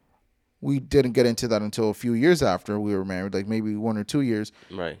 We didn't get into that until a few years after we were married, like maybe 1 or 2 years.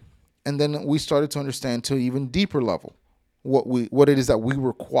 Right. And then we started to understand to an even deeper level what it is that we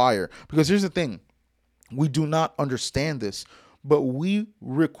require. Because here's the thing. We do not understand this, but we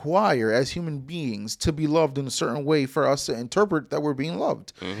require as human beings to be loved in a certain way for us to interpret that we're being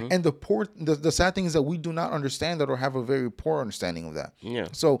loved. Mm-hmm. And the sad thing is that we do not understand that, or have a very poor understanding of that. Yeah.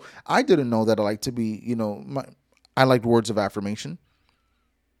 So I didn't know that I like to be, I liked words of affirmation.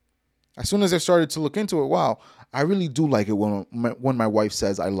 As soon as I started to look into it, wow, I really do like it when my wife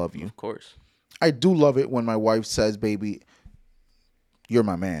says, I love you. Of course. I do love it when my wife says, baby, you're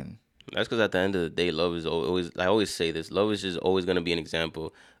my man. That's because at the end of the day, love is always, I always say this, love is just always going to be an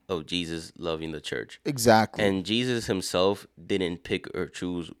example of Jesus loving the church. Exactly. And Jesus himself didn't pick or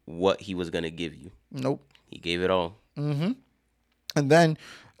choose what he was going to give you. Nope. He gave it all. Mm-hmm. And then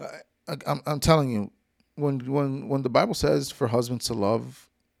I'm telling you, when the Bible says for husbands to love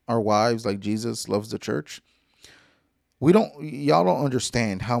our wives like Jesus loves the church, y'all don't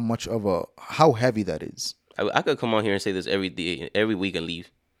understand how heavy that is. I could come on here and say this every week and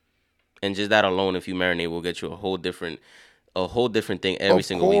leave. And just that alone, if you marinate, will get you a whole different thing every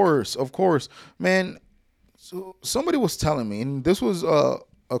single week. Of course. Man, so somebody was telling me, and this was a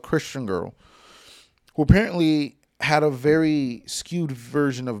Christian girl who apparently had a very skewed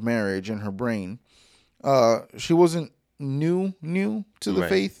version of marriage in her brain. She wasn't new to the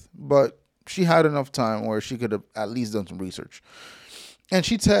faith, but she had enough time where she could have at least done some research. And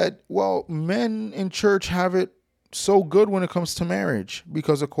she said, well, men in church have it so good when it comes to marriage,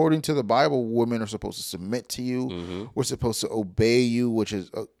 because according to the Bible, women are supposed to submit to you. Mm-hmm. We're supposed to obey you, which is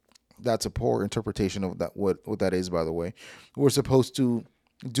that's a poor interpretation of that. What that is, by the way. We're supposed to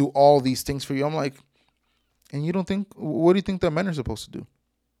do all these things for you. I'm like, and you don't think? What do you think that men are supposed to do?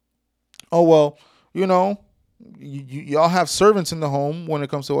 Oh well, y'all have servants in the home when it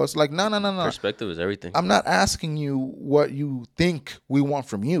comes to us. Like, no. Perspective is everything. I'm not asking you what you think we want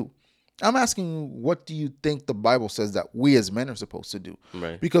from you. I'm asking you, what do you think the Bible says that we as men are supposed to do?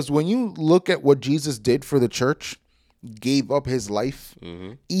 Right. Because when you look at what Jesus did for the church, gave up his life,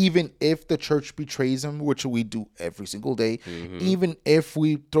 even if the church betrays him, which we do every single day, even if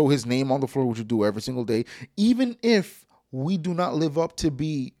we throw his name on the floor, which we do every single day, even if we do not live up to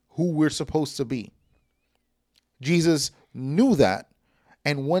be who we're supposed to be, Jesus knew that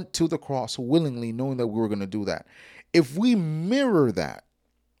and went to the cross willingly, knowing that we were going to do that. If we mirror that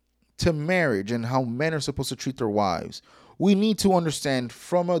to marriage and how men are supposed to treat their wives, we need to understand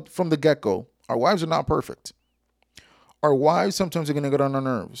from the get-go, our wives are not perfect. Our wives sometimes are going to get on our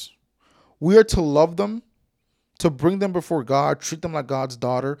nerves. We are to love them to bring them before God, treat them like God's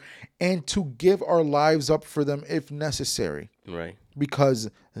daughter, and to give our lives up for them if necessary. Right. Because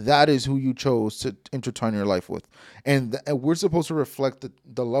that is who you chose to intertwine your life with. And we're supposed to reflect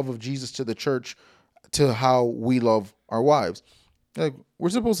the love of Jesus to the church, to how we love our wives. Like, we're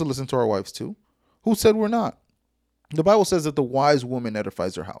supposed to listen to our wives too. Who said we're not? The Bible says that the wise woman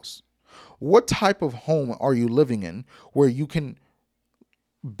edifies her house. What type of home are you living in where you can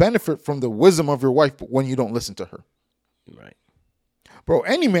benefit from the wisdom of your wife, but when you don't listen to her? Right. Bro,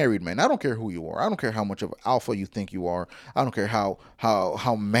 any married man, I don't care who you are. I don't care how much of alpha you think you are. I don't care how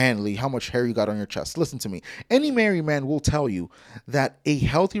manly, how much hair you got on your chest. Listen to me. Any married man will tell you that a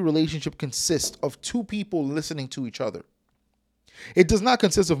healthy relationship consists of two people listening to each other. It does not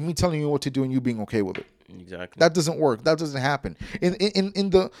consist of me telling you what to do and you being okay with it. Exactly. That doesn't work. That doesn't happen. In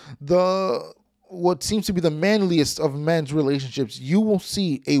the what seems to be the manliest of men's relationships, you will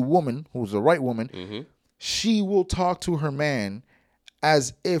see a woman who's the right woman. Mm-hmm. She will talk to her man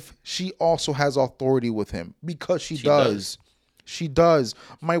as if she also has authority with him, because she does. She does.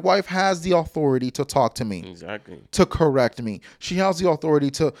 My wife has the authority to talk to me. Exactly. To correct me. She has the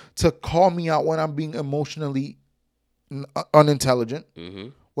authority to call me out when I'm being emotionally unintelligent, Mm-hmm.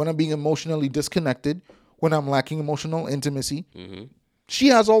 when I'm being emotionally disconnected, when I'm lacking emotional intimacy. Mm-hmm. She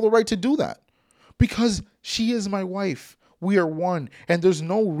has all the right to do that because she is my wife. We are one. And there's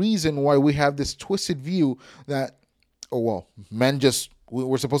no reason why we have this twisted view that, oh, well,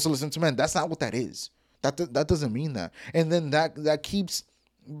 we're supposed to listen to men. That's not what that is. That doesn't mean that. And then that keeps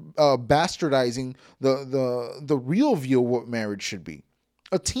bastardizing the real view of what marriage should be.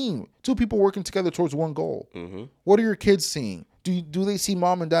 A team, two people working together towards one goal. Mm-hmm. What are your kids seeing? Do they see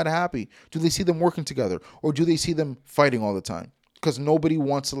mom and dad happy? Do they see them working together? Or do they see them fighting all the time? Because nobody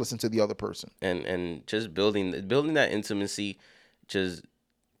wants to listen to the other person. And just building that intimacy, just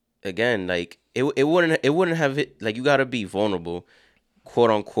again, like it wouldn't have it, like, you gotta be vulnerable, quote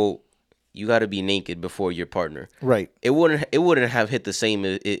unquote. You gotta be naked before your partner. Right. It wouldn't have hit the same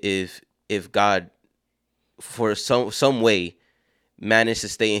if God, for some way, managed to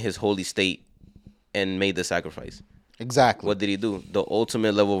stay in his holy state and made the sacrifice. Exactly. What did he do? The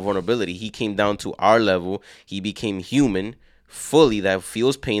ultimate level of vulnerability. He came down to our level. He became human, fully, that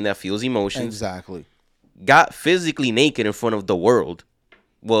feels pain, that feels emotions. Exactly. Got physically naked in front of the world.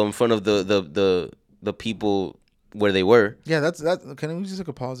 Well, in front of the people where they were. Yeah, that. Can we just take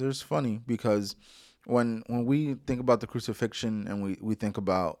a pause there? It's funny because when we think about the crucifixion and we think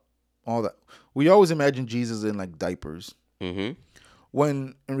about all that, we always imagine Jesus in like diapers. Mm-hmm.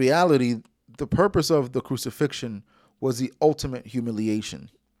 When in reality, the purpose of the crucifixion was the ultimate humiliation.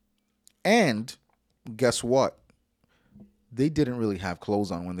 And guess what? They didn't really have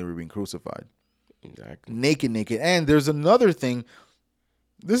clothes on when they were being crucified. Exactly. Naked. And there's another thing.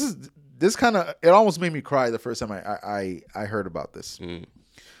 This kind of, it almost made me cry the first time I heard about this. Mm.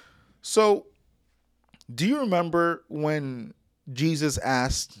 So, do you remember when Jesus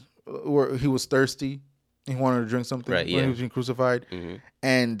asked, or he was thirsty, he wanted to drink something, right, when he was being crucified, mm-hmm.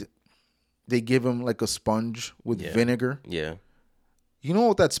 and they give him like a sponge with vinegar? Yeah. You know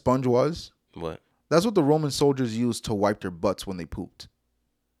what that sponge was? What? That's what the Roman soldiers used to wipe their butts when they pooped.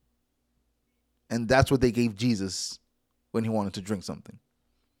 And that's what they gave Jesus when he wanted to drink something.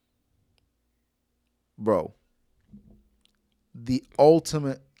 Bro, the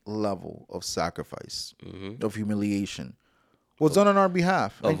ultimate level of sacrifice, Mm-hmm. of humiliation, was done on our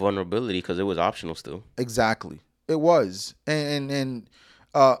behalf. Of vulnerability, because it was optional still. Exactly. It was. And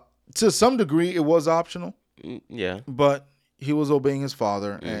to some degree, it was optional. Yeah. But he was obeying his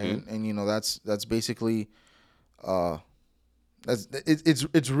father. Mm-hmm. And you know, that's basically...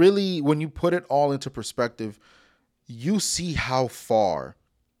 It's really, when you put it all into perspective, you see how far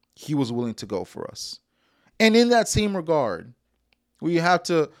he was willing to go for us. And in that same regard, we have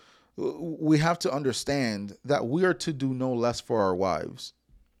to understand that we are to do no less for our wives.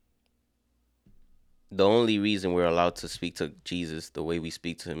 The only reason we're allowed to speak to Jesus the way we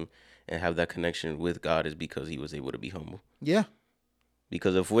speak to him and have that connection with God is because he was able to be humble. Yeah.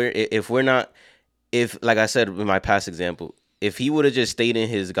 Because if like I said in my past example, if he would have just stayed in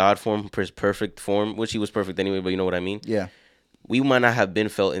his God form, his perfect form, which he was perfect anyway, but you know what I mean? Yeah. We might not have been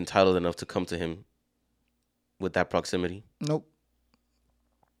felt entitled enough to come to him with that proximity. Nope.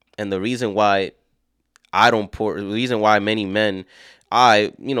 And the reason why many men,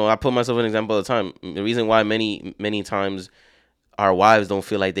 I put myself an example all the time. The reason why many times our wives don't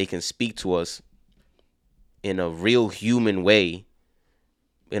feel like they can speak to us in a real human way,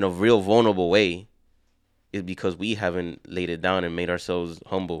 in a real vulnerable way, is because we haven't laid it down and made ourselves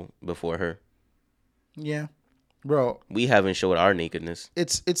humble before her. Yeah. Bro, we haven't showed our nakedness.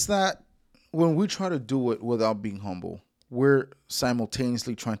 It's that when we try to do it without being humble, we're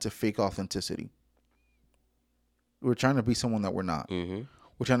simultaneously trying to fake authenticity. We're trying to be someone that we're not. Mm-hmm.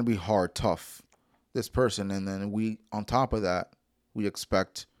 We're trying to be hard, tough, this person, and then we, on top of that, we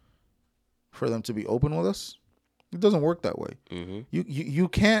expect for them to be open with us. It doesn't work that way. Mm-hmm. You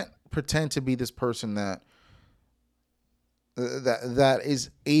can't pretend to be this person that is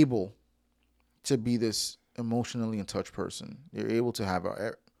able to be this emotionally in touch person. You're able to have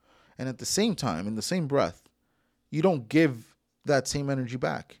and at the same time, in the same breath, you don't give that same energy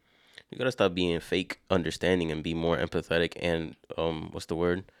back. You gotta stop being fake understanding and be more empathetic and what's the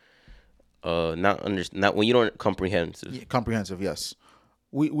word? Not when you don't comprehensive. Yeah, comprehensive, yes.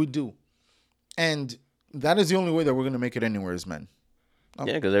 We do. And that is the only way that we're gonna make it anywhere as men.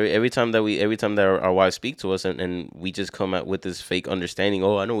 Yeah, because every time that our wives speak to us and we just come out with this fake understanding.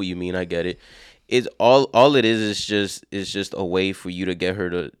 Oh, I know what you mean. I get it. It's all it is just a way for you to get her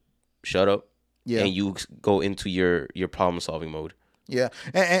to shut up. Yeah. And you go into your problem solving mode. Yeah.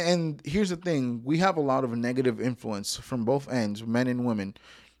 And here's the thing. We have a lot of negative influence from both ends, men and women,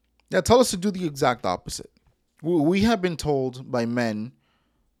 that tell us to do the exact opposite. We have been told by men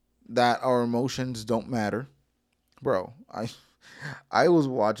that our emotions don't matter. Bro, I was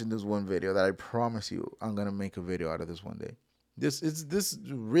watching this one video that I promise you I'm going to make a video out of this one day. This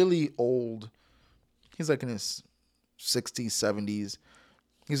really old. He's like in his 60s, 70s.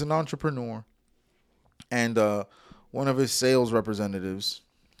 He's an entrepreneur. And one of his sales representatives,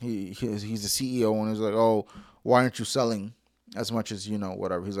 he's the CEO, and he's like, "Oh, why aren't you selling as much as,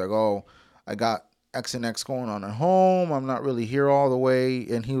 whatever?" He's like, "Oh, I got X and X going on at home. I'm not really here all the way."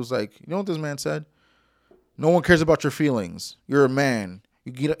 And he was like, "You know what this man said? No one cares about your feelings. You're a man.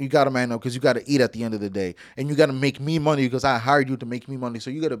 You got to man up because you got to eat at the end of the day, and you got to make me money because I hired you to make me money. So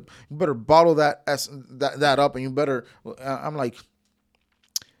you better bottle that up, and you better." I'm like,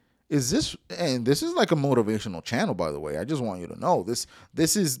 this is like a motivational channel, by the way. I just want you to know this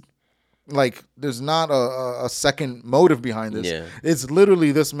is like, there's not a second motive behind this. Yeah. It's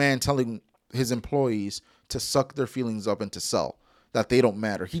literally this man telling his employees to suck their feelings up and to sell, that they don't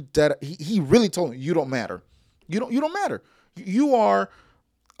matter. He really told them, you don't matter. You don't matter. You are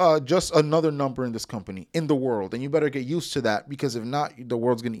just another number in this company, in the world, and you better get used to that, because if not, the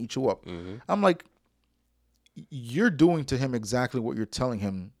world's gonna eat you up. Mm-hmm. I'm like, you're doing to him exactly what you're telling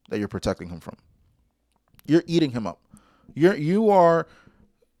him that you're protecting him from. You're eating him up. You are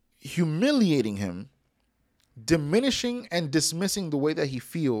humiliating him, diminishing and dismissing the way that he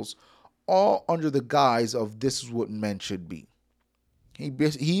feels, all under the guise of this is what men should be. He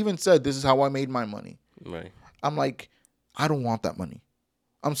even said, "This is how I made my money." Right. I'm like, I don't want that money.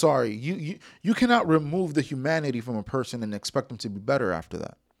 I'm sorry. You cannot remove the humanity from a person and expect them to be better after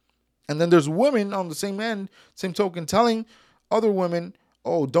that. And then there's women on the same end, same token, telling other women,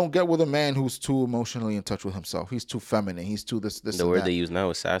 "Oh, don't get with a man who's too emotionally in touch with himself. He's too feminine. He's too this The word they use now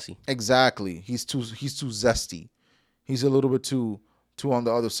is sassy. Exactly. He's too zesty. He's a little bit too on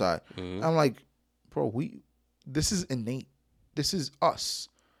the other side." Mm-hmm. I'm like, bro, this is innate. This is us.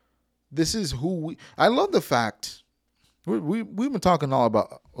 This is who we. I love the fact we've been talking a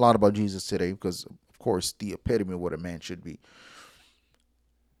lot about Jesus today, because of course the epitome of what a man should be.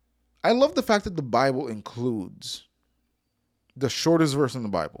 I love the fact that the Bible includes the shortest verse in the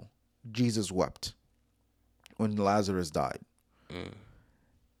Bible. Jesus wept when Lazarus died. Mm.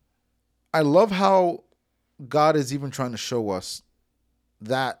 I love how God is even trying to show us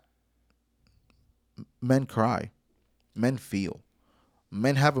that men cry, men feel,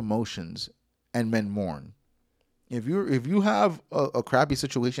 men have emotions, and men mourn. If you have a crappy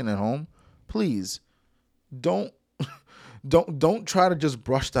situation at home, please don't try to just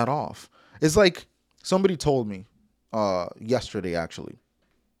brush that off. It's like somebody told me yesterday, actually.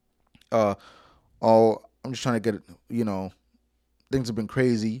 I'm just trying to get it, things have been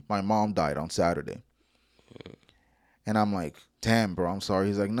crazy. My mom died on Saturday. And I'm like, "Damn, bro, I'm sorry."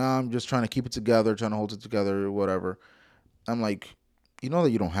 He's like, "Nah, I'm just trying to keep it together, trying to hold it together, or whatever." I'm like, you know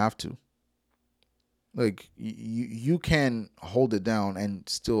that you don't have to. Like, you can hold it down and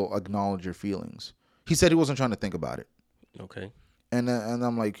still acknowledge your feelings. He said he wasn't trying to think about it. Okay. And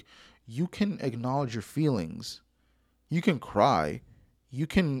I'm like, you can acknowledge your feelings. You can cry.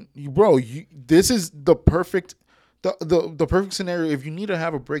 This is the perfect the perfect scenario. If you need to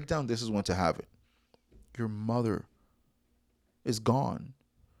have a breakdown, this is when to have it. Your mother is gone.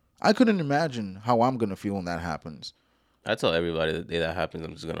 I couldn't imagine how I'm gonna feel when that happens. I tell everybody the day that happens,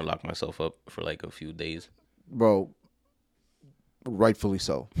 I'm just gonna lock myself up for like a few days. Bro, rightfully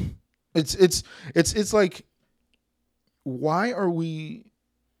so. It's like, why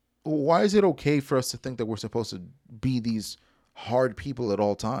is it okay for us to think that we're supposed to be these hard people at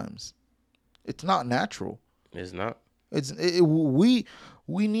all times? It's not natural. It's not.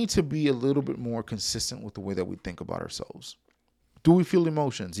 We need to be a little bit more consistent with the way that we think about ourselves. Do we feel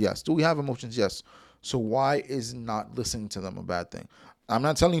emotions? Yes. Do we have emotions? Yes. So why is not listening to them a bad thing? I'm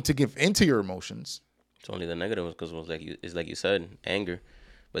not telling you to give into your emotions. It's only the negative ones because it's like you said, anger.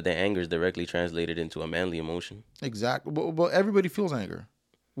 But then anger is directly translated into a manly emotion. Exactly. But everybody feels anger,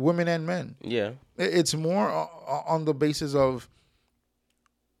 women and men. Yeah. It's more on the basis of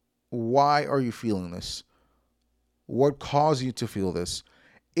why are you feeling this? What caused you to feel this?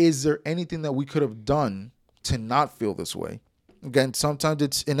 Is there anything that we could have done to not feel this way? Again, sometimes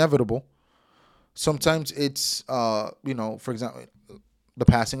it's inevitable. Sometimes it's, for example, the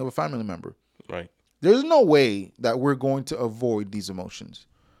passing of a family member. Right. There's no way that we're going to avoid these emotions.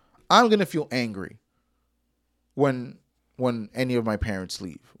 I'm going to feel angry when any of my parents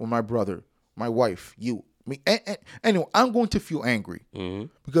leave, when my brother, my wife, you, me. Anyway, I'm going to feel angry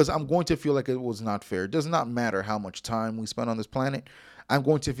because I'm going to feel like it was not fair. It does not matter how much time we spend on this planet. I'm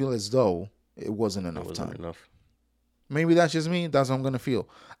going to feel as though it wasn't enough time. Maybe that's just me. That's how I'm going to feel.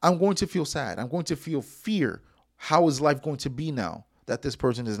 I'm going to feel sad. I'm going to feel fear. How is life going to be now that this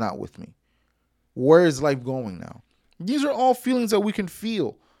person is not with me? Where is life going now? These are all feelings that we can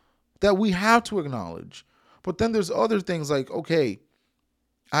feel, that we have to acknowledge. But then there's other things like, okay,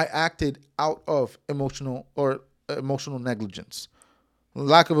 I acted out of emotional negligence,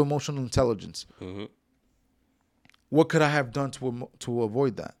 lack of emotional intelligence. What could I have done to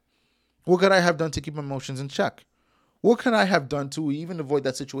avoid that? What could I have done to keep my emotions in check? What could I have done to even avoid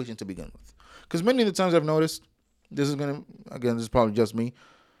that situation to begin with? Because many of the times I've noticed, this is probably just me,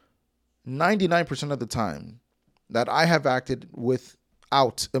 99% of the time that I have acted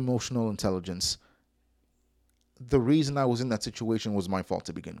without emotional intelligence, the reason I was in that situation was my fault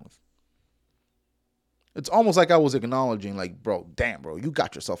to begin with. It's almost like I was acknowledging, like, bro, damn, bro, you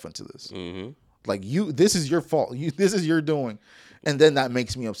got yourself into this. Like, this is your fault. This is your doing. And then that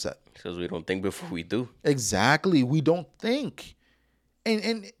makes me upset. Because we don't think before we do. Exactly. We don't think.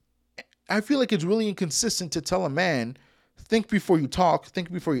 And I feel like it's really inconsistent to tell a man, think before you talk,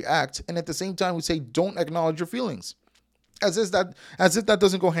 think before you act. And at the same time, we say, don't acknowledge your feelings. As if that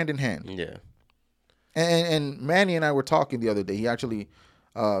doesn't go hand in hand. Yeah. And Manny and I were talking the other day. He actually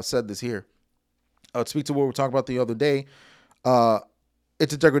said this here. To speak to what we were talking about the other day.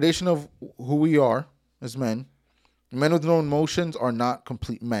 It's a degradation of who we are as men. Men with no emotions are not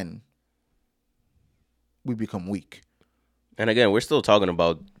complete men. We become weak. And again, we're still talking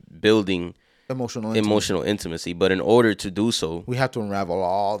about building emotional intimacy. But in order to do so, we have to unravel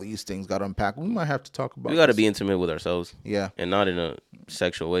all these things, got to unpack. We might have to talk about. We got to be intimate with ourselves. Yeah. And not in a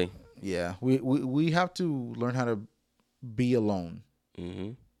sexual way. Yeah. We have to learn how to be alone.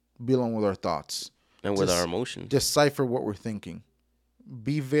 Be alone with our thoughts. And with our emotions. Decipher what we're thinking.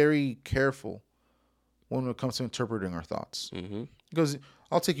 Be very careful when it comes to interpreting our thoughts. Because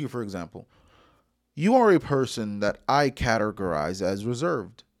I'll take you for example. You are a person that I categorize as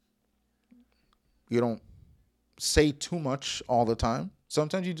reserved. You don't say too much all the time.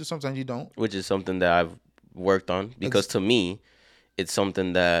 Sometimes you do, sometimes you don't. Which is something that I've worked on. Because to me, it's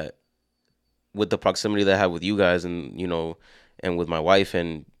something that with the proximity that I have with you guys and, and with my wife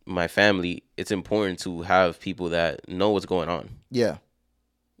and my family, it's important to have people that know what's going on. Yeah.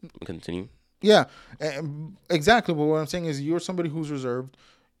 Continue. Yeah, exactly. But what I'm saying is you're somebody who's reserved.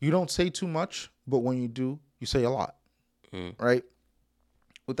 You don't say too much, but when you do, you say a lot. Right?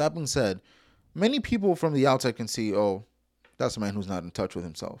 With that being said, many people from the outside can see, oh, that's a man who's not in touch with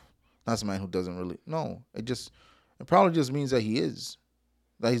himself. That's a man who doesn't really. No, it probably just means that he is.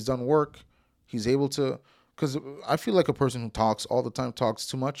 That he's done work. He's able to. Because I feel like a person who talks all the time, talks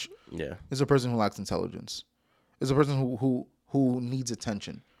too much, is a person who lacks intelligence. Is a person who needs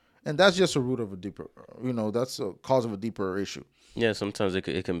attention. And that's just a root of a deeper, that's a cause of a deeper issue. Yeah, sometimes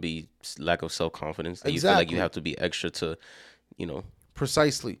it can be lack of self-confidence. Exactly. You feel like you have to be extra to,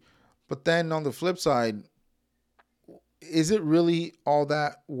 Precisely. But then on the flip side, is it really all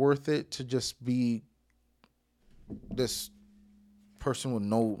that worth it to just be this person with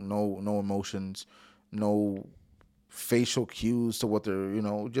no emotions, no facial cues to what they're,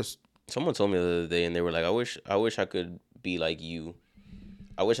 just. Someone told me the other day and they were like, I wish I could be like you.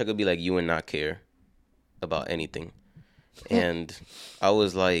 I wish I could be like you and not care about anything. And I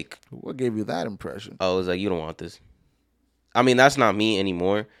was like... What gave you that impression? I was like, you don't want this. I mean, that's not me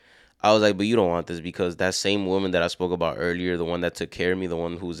anymore. I was like, but you don't want this because that same woman that I spoke about earlier, the one that took care of me, the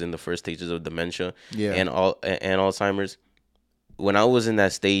one who's in the first stages of dementia and Alzheimer's, when I was in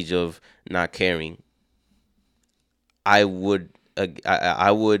that stage of not caring, I would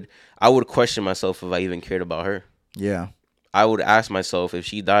question myself if I even cared about her. Yeah. I would ask myself, if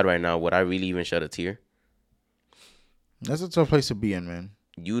she died right now, would I really even shed a tear? That's a tough place to be in, man.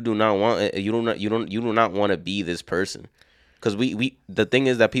 You do not want you do not want to be this person. Because we the thing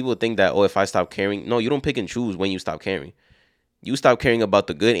is that people think that, oh, if I stop caring, no, you don't pick and choose when you stop caring. You stop caring about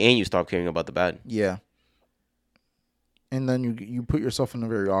the good and you stop caring about the bad. Yeah. And then you put yourself in a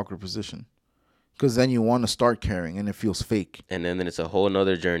very awkward position, because then you want to start caring and it feels fake. And then it's a whole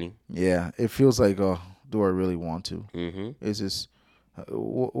nother journey. Yeah, it feels like, oh, do I really want to? Mm-hmm. Is this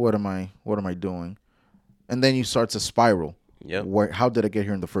what am I doing? And then you start to spiral. Yep. How did I get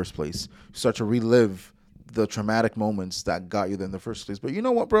here in the first place? You start to relive the traumatic moments that got you there in the first place. But you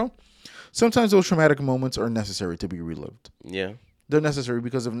know what, bro? Sometimes those traumatic moments are necessary to be relived. Yeah. They're necessary,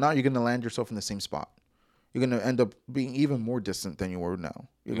 because if not, you're going to land yourself in the same spot. You're going to end up being even more distant than you are now.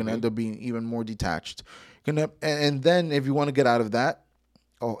 You're going to end up being even more detached. And then if you want to get out of that,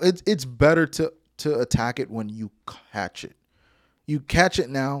 it's better to attack it when you catch it. You catch it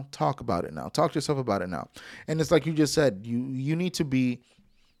now, talk about it now. Talk to yourself about it now. And it's like you just said, you need to be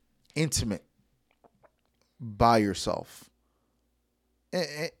intimate by yourself.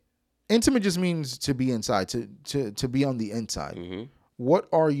 Intimate just means to be inside, to be on the inside. Mm-hmm. What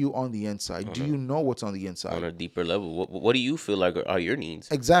are you on the inside? Do you know what's on the inside? On a deeper level, what do you feel like are your needs?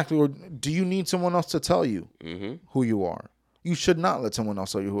 Exactly. Or do you need someone else to tell you who you are? You should not let someone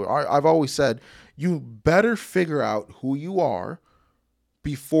else tell you who you are. I've always said, you better figure out who you are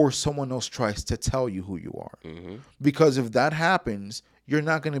before someone else tries to tell you who you are. Because if that happens, you're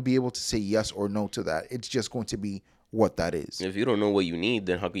not going to be able to say yes or no to that. It's just going to be what that is. If you don't know what you need,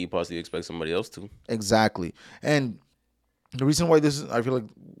 then how can you possibly expect somebody else to? Exactly. And the reason why I feel like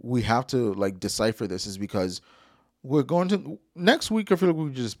we have to like decipher this is because we're going to next week. I feel like we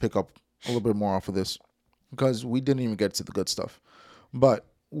just pick up a little bit more off of this, because we didn't even get to the good stuff. But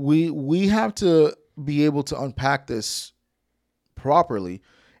we have to be able to unpack this properly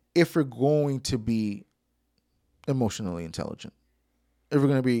if we're going to be emotionally intelligent, if we're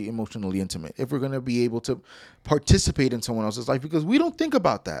going to be emotionally intimate, if we're going to be able to participate in someone else's life, because we don't think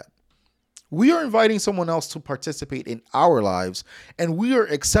about that. We are inviting someone else to participate in our lives, and we are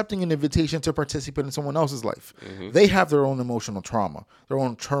accepting an invitation to participate in someone else's life. They have their own emotional trauma, their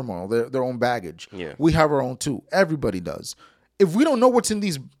own turmoil, their own baggage. Yeah. We have our own too. Everybody does. If we don't know what's in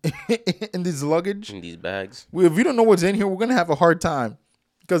these in these luggage, In these bags. if we don't know what's in here, we're gonna have a hard time,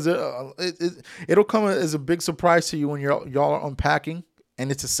 because it'll come as a big surprise to you when y'all are unpacking,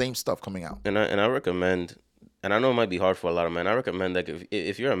 and it's the same stuff coming out. And I recommend, and I know it might be hard for a lot of men, I recommend that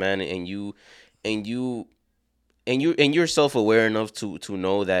if you're a man and you're self-aware enough to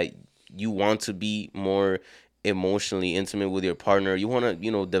know that you want to be more emotionally intimate with your partner, you want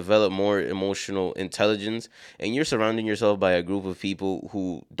to develop more emotional intelligence, and you're surrounding yourself by a group of people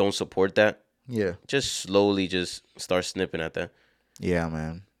who don't support that, Yeah. just slowly just start snipping at that. Yeah,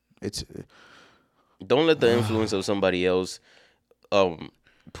 man. Don't let the influence of somebody else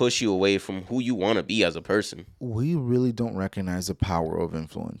push you away from who you want to be as a person. We really don't recognize the power of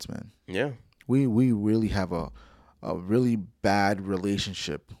influence, man. Yeah. We really have a really bad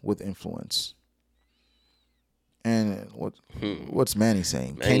relationship with influence. And what's Manny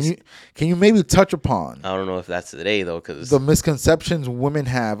saying? Can you maybe touch upon I don't know if that's today though, because the misconceptions women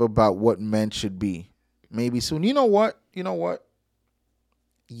have about what men should be? Maybe soon. You know what?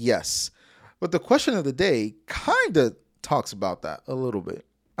 Yes. But the question of the day kind of talks about that a little bit.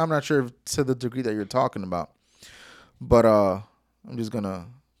 I'm not sure if to the degree that you're talking about. But I'm just going to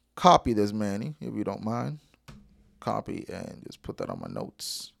copy this, Manny, if you don't mind. Copy and just put that on my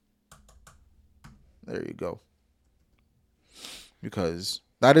notes. There you go. Because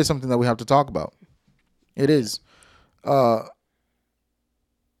that is something that we have to talk about. It is. You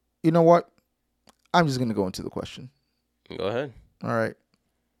know what? I'm just going to go into the question. Go ahead. All right.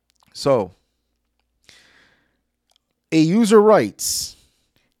 So, a user writes,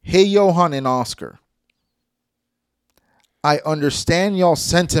 "Hey, Johan and Oscar. I understand y'all's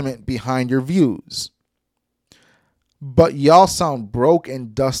sentiment behind your views, but y'all sound broke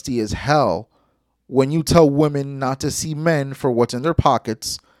and dusty as hell when you tell women not to see men for what's in their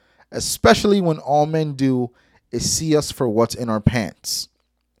pockets, especially when all men do is see us for what's in our pants.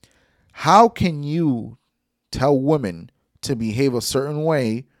 How can you tell women to behave a certain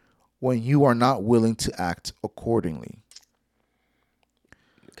way when you are not willing to act accordingly?"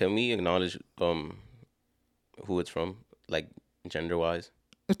 Can we acknowledge who it's from, like gender wise?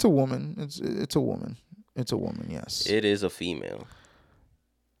 It's a woman. It's a woman. It's a woman. Yes. It is a female.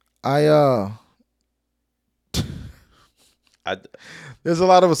 There's a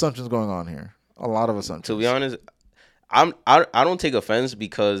lot of assumptions going on here. A lot of assumptions. To be honest, I don't take offense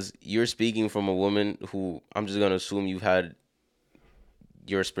because you're speaking from a woman who I'm just gonna assume you've had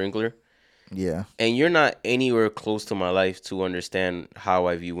you're a sprinkler, Yeah. and you're not anywhere close to my life to understand how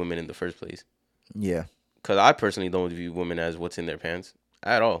I view women in the first place. Yeah. Because I personally don't view women as what's in their pants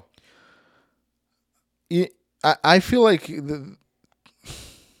at all. I feel like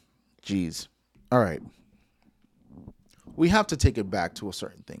Jeez. All right. We have to take it back to a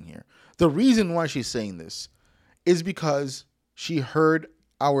certain thing here. The reason why she's saying this is because she heard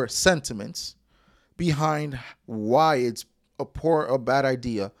our sentiments behind why it's a bad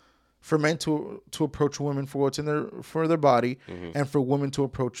idea for men to approach women for what's in their body, and for women to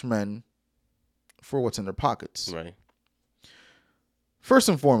approach men for what's in their pockets. Right. First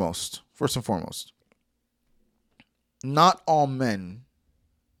and foremost, not all men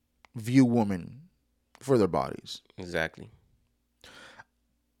view women for their bodies. Exactly.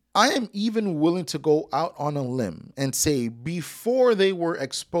 I am even willing to go out on a limb and say before they were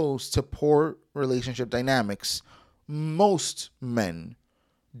exposed to poor relationship dynamics, most men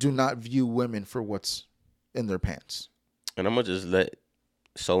do not view women for what's in their pants. And I'm going to just let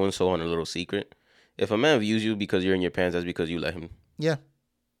so-and-so on a little secret. If a man views you because you're in your pants, that's because you let him. Yeah.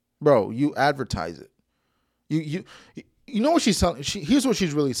 Bro, you advertise it. You know what she's telling? Here's what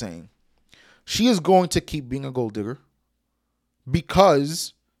she's really saying. She is going to keep being a gold digger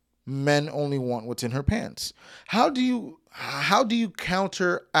because men only want what's in her pants. How do you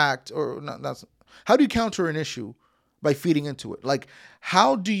counteract, or not? How do you counter an issue by feeding into it? Like,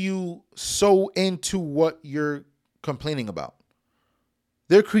 how do you sow into what you're complaining about?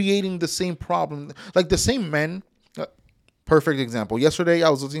 They're creating the same problem, like the same men. Perfect example. Yesterday, I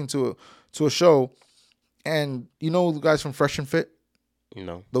was listening to a show, and you know the guys from Fresh and Fit.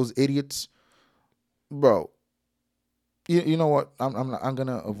 No. Those idiots, bro. You know what? I'm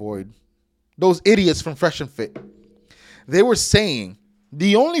gonna avoid those idiots from Fresh and Fit. They were saying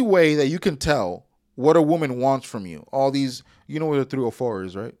the only way that you can tell what a woman wants from you, all these, you know what a 304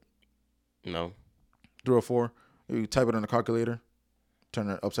 is, right? No. 304. You type it on a calculator, turn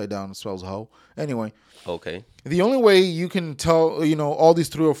it upside down, it spells hoe. Anyway. Okay. The only way you can tell, all these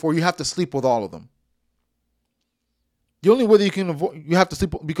 304, you have to sleep with all of them. The only way that you can avoid, you have to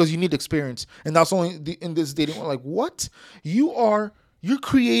sleep because you need experience, and that's only in this dating. Like, what? You're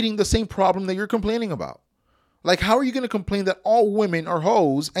creating the same problem that you're complaining about. Like, how are you going to complain that all women are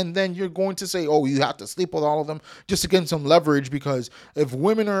hoes, and then you're going to say, oh, you have to sleep with all of them just to get some leverage? Because if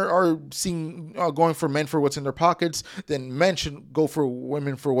women are going for men for what's in their pockets, then men should go for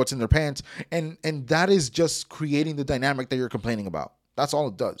women for what's in their pants, and that is just creating the dynamic that you're complaining about. That's all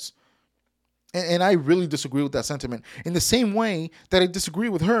it does. And I really disagree with that sentiment. In the same way that I disagree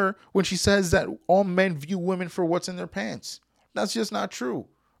with her when she says that all men view women for what's in their pants. That's just not true.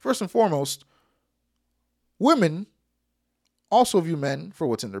 First and foremost, women also view men for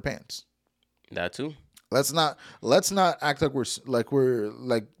what's in their pants. That too. Let's not act like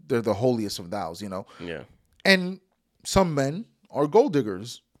they're the holiest of thous, Yeah. And some men are gold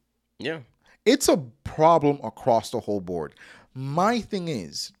diggers. Yeah. It's a problem across the whole board. My thing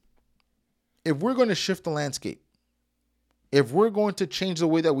is, if we're going to shift the landscape, if we're going to change the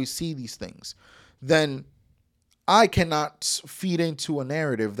way that we see these things, then I cannot feed into a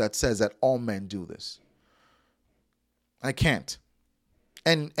narrative that says that all men do this. I can't.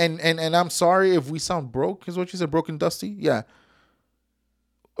 And I'm sorry if we sound broke, is what you said, broken dusty? Yeah.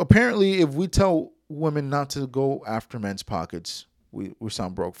 Apparently, if we tell women not to go after men's pockets, we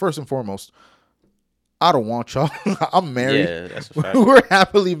sound broke. First and foremost, I don't want y'all. I'm married. Yeah, that's a fact. We're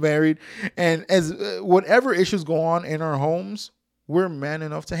happily married. And as whatever issues go on in our homes, we're man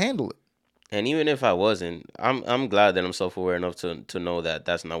enough to handle it. And even if I wasn't, I'm glad that I'm self-aware enough to know that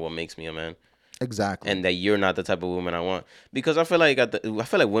that's not what makes me a man. Exactly. And that you're not the type of woman I want. Because I feel like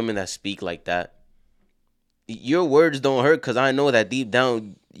women that speak like that, your words don't hurt, because I know that deep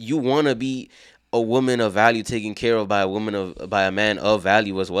down you want to be a woman of value taken care of by a man of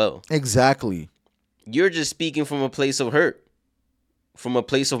value as well. Exactly. You're just speaking from a place of hurt, from a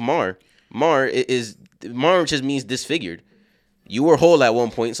place of mar. Mar just means disfigured. You were whole at one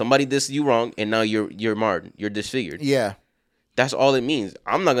point. Somebody did you wrong, and now you're marred. You're disfigured. Yeah. That's all it means.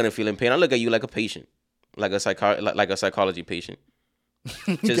 I'm not gonna feel in pain. I look at you like a patient, like a psychology patient.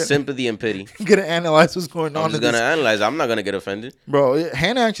 Just sympathy and pity. You're gonna analyze what's going on. I'm just gonna analyze. I'm not gonna get offended. Bro,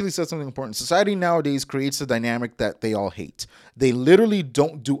 Hannah actually said something important. Society nowadays creates a dynamic that they all hate. They literally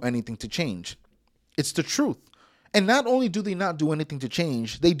don't do anything to change. It's the truth. And not only do they not do anything to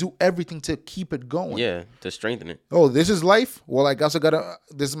change, they do everything to keep it going. Yeah, to strengthen it. Oh, this is life? Well, I guess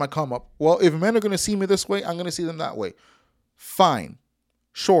this is my come up. Well, if men are going to see me this way, I'm going to see them that way. Fine.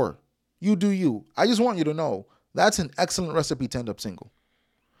 Sure. You do you. I just want you to know that's an excellent recipe to end up single.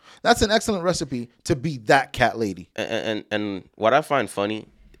 That's an excellent recipe to be that cat lady. And what I find funny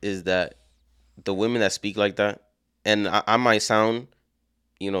is that the women that speak like that, and I might sound,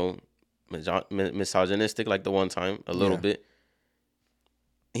 misogynistic like the one time a little bit.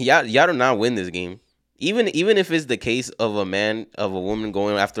 Y'all do not win this game. Even if it's the case of a woman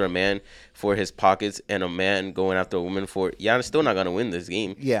going after a man for his pockets and a man going after a woman for, y'all still not gonna win this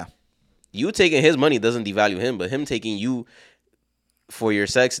game. Yeah. You taking his money doesn't devalue him, but him taking you for your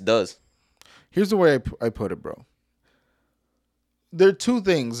sex does. Here's the way I put it, bro. There are two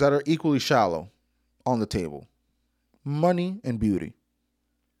things that are equally shallow on the table: money and beauty.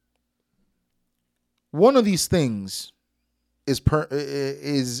 One of these things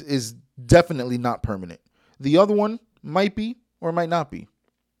is definitely not permanent. The other one might be or might not be.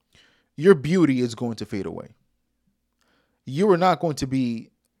 Your beauty is going to fade away. You are not going to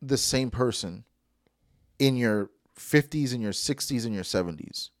be the same person in your 50s, in your 60s, in your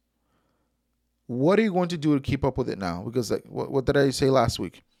 70s. What are you going to do to keep up with it now? Because like, what did I say last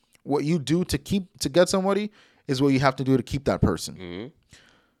week? What you do to get somebody is what you have to do to keep that person. Mm-hmm.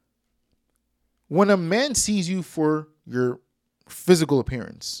 When a man sees you for your physical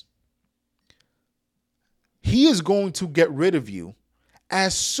appearance, he is going to get rid of you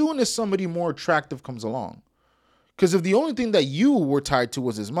as soon as somebody more attractive comes along. Because if the only thing that you were tied to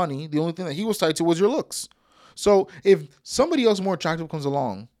was his money, the only thing that he was tied to was your looks. So if somebody else more attractive comes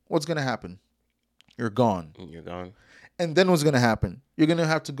along, what's going to happen? You're gone. You're gone. And then what's going to happen? You're going to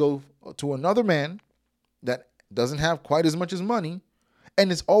have to go to another man that doesn't have quite as much as money. And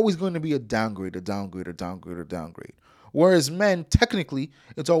it's always going to be a downgrade, a downgrade, a downgrade, a downgrade. Whereas men, technically,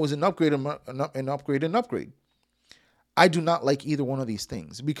 it's always an upgrade, an upgrade, an upgrade. I do not like either one of these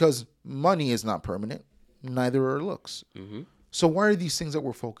things because money is not permanent. Neither are looks. Mm-hmm. So why are these things that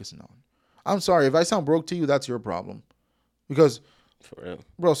we're focusing on? I'm sorry. If I sound broke to you, that's your problem. Because, for real,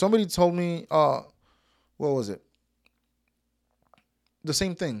 bro, somebody told me, what was it? The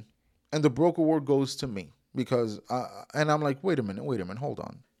same thing. And the broke award goes to me. Because, and I'm like, wait a minute, hold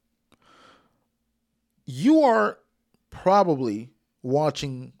on. You are probably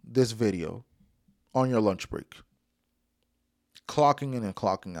watching this video on your lunch break, clocking in and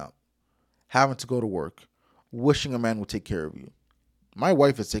clocking out, having to go to work, wishing a man would take care of you. My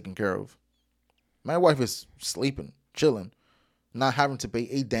wife is taken care of. My wife is sleeping, chilling, not having to pay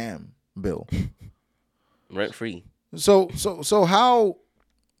a damn bill. rent free. So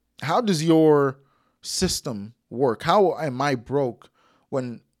how does your system work? How am I broke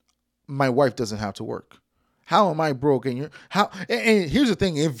when my wife doesn't have to work? How am I broke? And here's the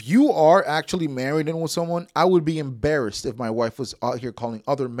thing: if you are actually married and with someone, I would be embarrassed if my wife was out here calling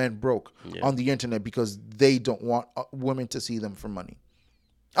other men broke on the internet because they don't want women to see them for money.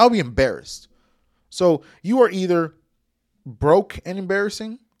 I'll be embarrassed. So you are either broke and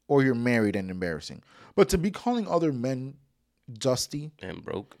embarrassing, or you're married and embarrassing. But to be calling other men dusty and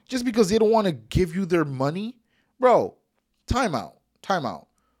broke just because they don't want to give you their money, bro, time out.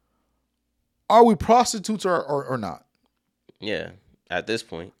 Are we prostitutes or not? Yeah, at this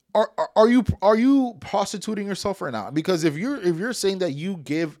point. Are you prostituting yourself or not? Because if you're saying that you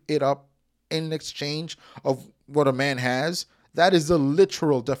give it up in exchange of what a man has, that is the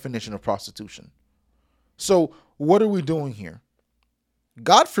literal definition of prostitution. So what are we doing here?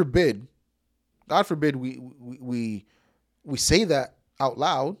 God forbid we say that out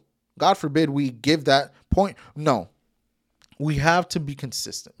loud. God forbid we give that point. No. We have to be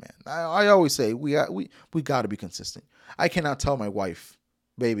consistent, man. I always say we got to be consistent. I cannot tell my wife,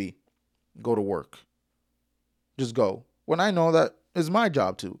 baby, go to work. Just go. When I know that is my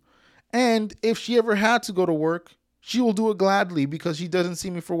job too. And if she ever had to go to work, she will do it gladly because she doesn't see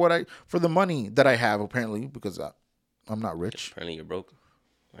me for the money that I have, apparently, because I'm not rich. Apparently you're broke,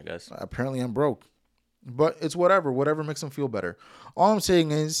 I guess. Apparently I'm broke. But it's whatever makes them feel better. All I'm saying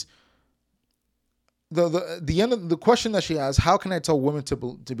is the end of the question that she asked, how can I tell women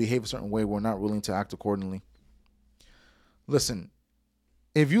to behave a certain way when we're not willing to act accordingly? Listen,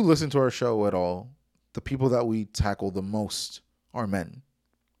 if you listen to our show at all, the people that we tackle the most are men.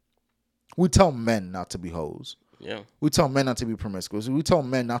 We tell men not to be hoes. Yeah. We tell men not to be promiscuous. We tell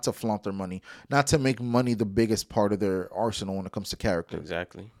men not to flaunt their money, not to make money the biggest part of their arsenal when it comes to character.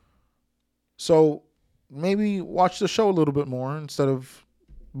 Exactly. So maybe watch the show a little bit more instead of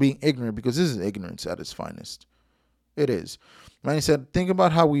being ignorant, because this is ignorance at its finest. It is. Man, he said, think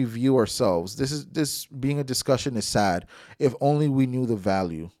about how we view ourselves. This being a discussion is sad. If only we knew the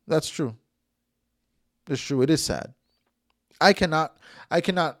value. That's true. It's true. It is sad. I cannot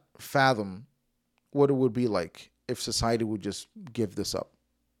fathom what it would be like if society would just give this up.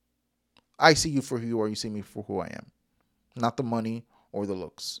 I see you for who you are. You see me for who I am. Not the money or the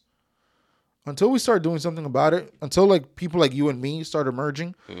looks. Until we start doing something about it, until like people like you and me start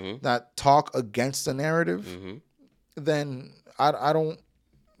emerging that talk against the narrative, then I don't.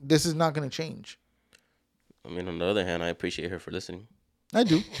 This is not going to change. I mean, on the other hand, I appreciate her for listening. I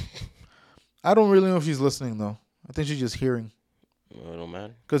do. I don't really know if she's listening though. I think she's just hearing. Well, it don't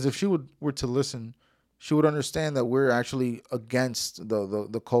matter. Because if she were to listen, she would understand that we're actually against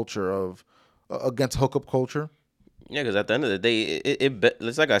the culture of against hookup culture. Yeah, because at the end of the day,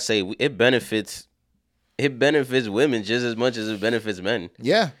 it's like I say, it benefits women just as much as it benefits men.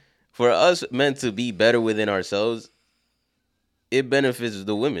 Yeah. For us men to be better within ourselves, it benefits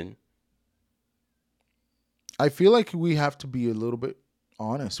the women. I feel like we have to be a little bit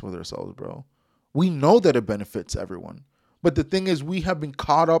honest with ourselves, bro. We know that it benefits everyone. But the thing is, we have been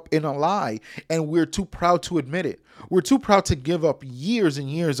caught up in a lie, and we're too proud to admit it. We're too proud to give up years and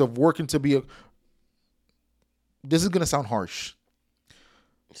years of working to be a... This is going to sound harsh.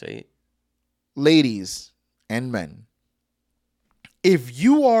 Say it. Ladies and men, if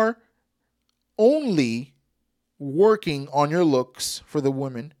you are only working on your looks for the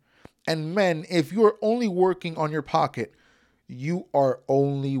women, and men, if you're only working on your pocket, you are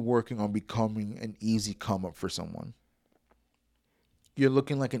only working on becoming an easy come up for someone. You're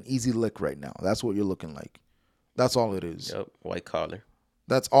looking like an easy lick right now. That's what you're looking like. That's all it is. Yep, white collar.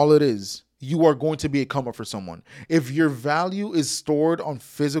 That's all it is. You are going to be a come up for someone. If your value is stored on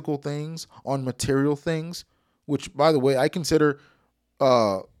physical things, on material things, which, by the way, I consider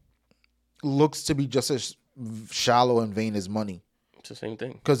looks to be just as shallow and vain as money. It's the same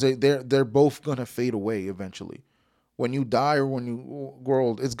thing. Because they're both going to fade away eventually. When you die or when you grow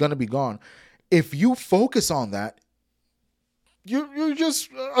old, it's going to be gone. If you focus on that, you're just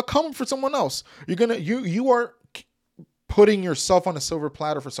a come for someone else. You are putting yourself on a silver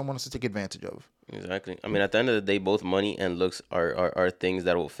platter for someone else to take advantage of. Exactly. I mean, at the end of the day, both money and looks are things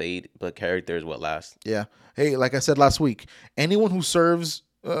that will fade, but character is what lasts. Yeah. Hey, like I said last week, anyone who serves,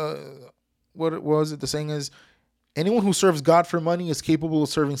 what was it? The saying is, anyone who serves God for money is capable of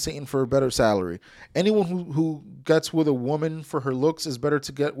serving Satan for a better salary. Anyone who gets with a woman for her looks is better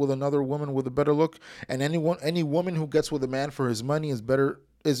to get with another woman with a better look. And any woman who gets with a man for his money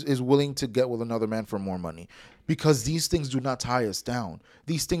is willing to get with another man for more money. Because these things do not tie us down.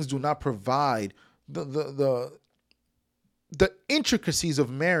 These things do not provide the intricacies of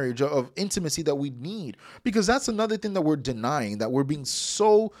marriage, of intimacy that we need. Because that's another thing that we're denying, that we're being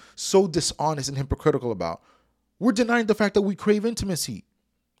so dishonest and hypocritical about. We're denying the fact that we crave intimacy.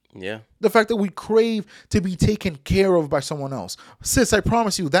 Yeah. The fact that we crave to be taken care of by someone else. Sis, I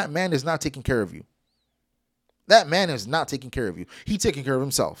promise you, that man is not taking care of you. That man is not taking care of you. He's taking care of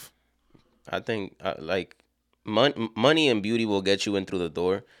himself. I think, money and beauty will get you in through the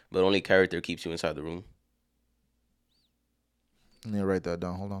door, but only character keeps you inside the room. Let me write that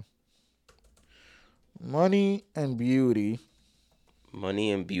down. Hold on. Money and beauty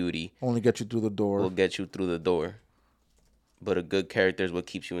only get you through the door. Will get you through the door. But a good character is what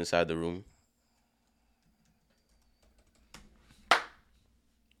keeps you inside the room.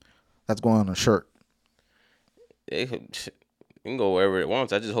 That's going on a shirt. It can go wherever it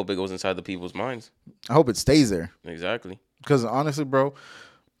wants. I just hope it goes inside the people's minds. I hope it stays there. Exactly. Because honestly, bro,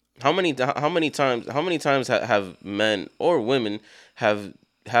 how many times have men or women have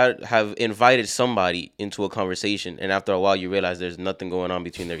invited somebody into a conversation, and after a while you realize there's nothing going on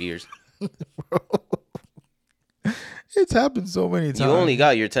between their ears? Bro, it's happened so many times. You only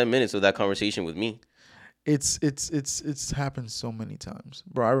got your 10 minutes of that conversation with me. It's happened so many times,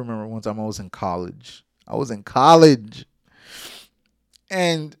 bro. I remember one time I was in college,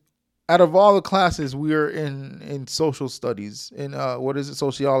 and out of all the classes, we were in social studies, in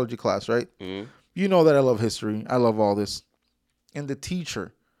sociology class, right? Mm-hmm. You know that I love history. I love all this. And the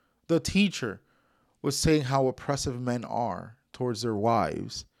teacher was saying how oppressive men are towards their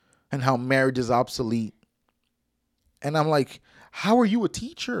wives and how marriage is obsolete. And I'm like, how are you a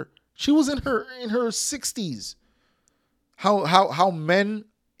teacher? She was in her 60s. How men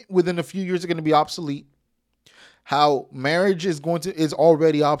within a few years are going to be obsolete. How marriage is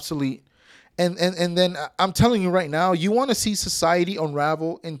already obsolete. And then I'm telling you right now, you want to see society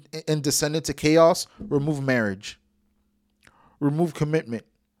unravel and descend into chaos, remove marriage. Remove commitment.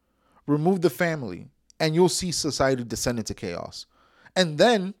 Remove the family. And you'll see society descend into chaos. And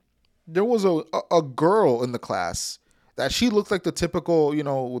then there was a girl in the class that she looked like the typical,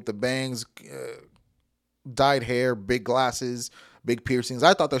 with the bangs, dyed hair, big glasses, big piercings.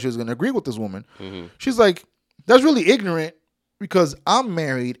 I thought that she was going to agree with this woman. Mm-hmm. She's like, that's really ignorant because I'm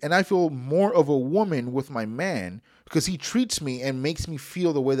married and I feel more of a woman with my man because he treats me and makes me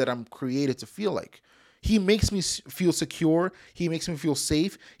feel the way that I'm created to feel like. He makes me feel secure. He makes me feel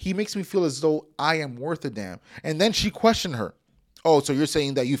safe. He makes me feel as though I am worth a damn. And then she questioned her. Oh, so you're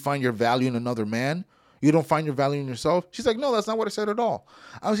saying that you find your value in another man? You don't find your value in yourself? She's like, no, that's not what I said at all.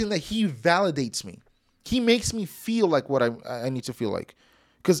 I was saying that he validates me. He makes me feel like what I need to feel like.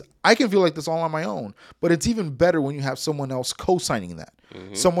 Because I can feel like this all on my own. But it's even better when you have someone else co-signing that.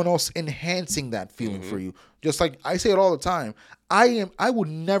 Someone else enhancing that feeling for you. Just like I say it all the time. I would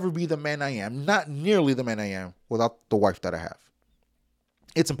never be the man I am, not nearly the man I am, without the wife that I have.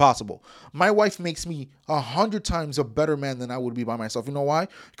 It's impossible. My wife makes me 100 times a better man than I would be by myself. You know why?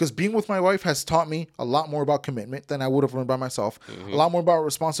 Because being with my wife has taught me a lot more about commitment than I would have learned by myself. A lot more about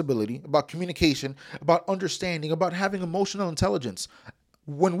responsibility, about communication, about understanding, about having emotional intelligence.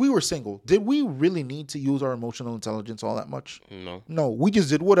 When we were single, did we really need to use our emotional intelligence all that much? No. No, we just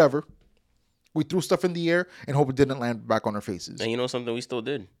did whatever. We threw stuff in the air and hope it didn't land back on our faces. And you know something, we still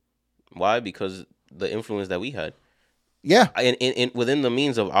did. Why? Because the influence that we had. Yeah. In within the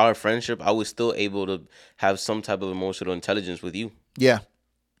means of our friendship, I was still able to have some type of emotional intelligence with you. Yeah.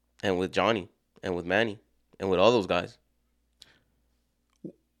 And with Johnny. And with Manny. And with all those guys.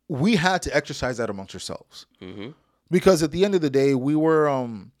 We had to exercise that amongst ourselves. Mm-hmm. Because at the end of the day, we were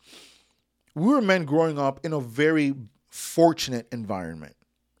men growing up in a very fortunate environment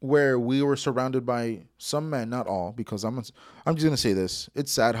where we were surrounded by some men, not all, because I'm just gonna say this.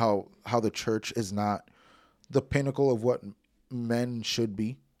 It's sad how the church is not the pinnacle of what men should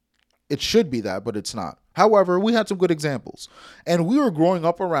be. It should be that, but it's not. However, we had some good examples. And we were growing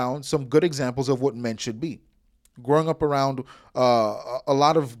up around some good examples of what men should be. Growing up around a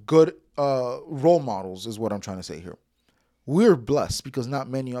lot of good role models is what I'm trying to say here. We're blessed because not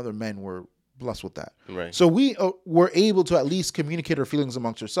many other men were blessed with that. Right. So we were able to at least communicate our feelings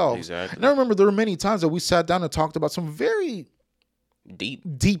amongst ourselves. Exactly. And I remember there were many times that we sat down and talked about some very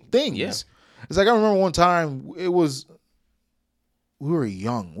deep things. Yeah. It's like I remember one time we were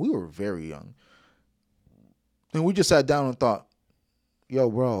young. We were very young. And we just sat down and thought, yo,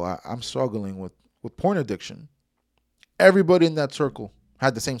 bro, I'm struggling with porn addiction. Everybody in that circle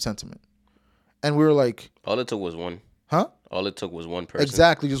had the same sentiment. And we were like... All it took was one. Huh? All it took was one person.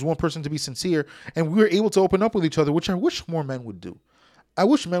 Exactly. Just one person to be sincere. And we were able to open up with each other, which I wish more men would do. I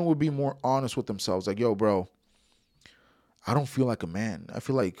wish men would be more honest with themselves. Like, yo, bro, I don't feel like a man. I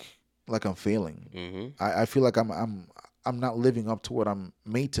feel like I'm failing. Mm-hmm. I feel like I'm not living up to what I'm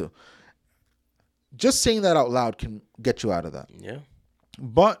made to. Just saying that out loud can get you out of that. Yeah.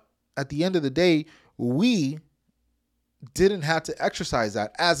 But at the end of the day, we didn't have to exercise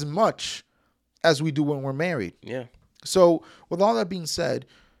that as much as we do when we're married. Yeah. So with all that being said,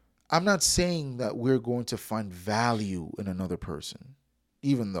 I'm not saying that we're going to find value in another person,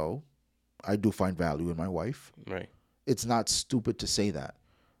 even though I do find value in my wife. Right. It's not stupid to say that.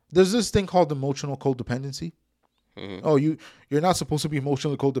 There's this thing called emotional codependency. Mm-hmm. Oh, you're not supposed to be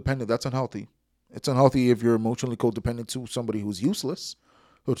emotionally codependent. That's unhealthy. It's unhealthy if you're emotionally codependent to somebody who's useless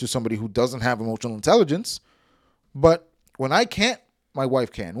or to somebody who doesn't have emotional intelligence. But when I can't, my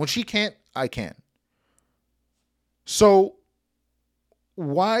wife can. When she can't, I can. So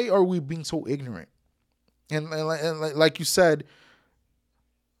why are we being so ignorant? And like you said,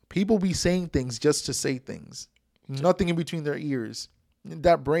 people be saying things just to say things. Nothing in between their ears.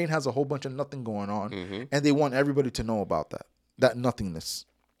 That brain has a whole bunch of nothing going on. Mm-hmm. And they want everybody to know about that nothingness.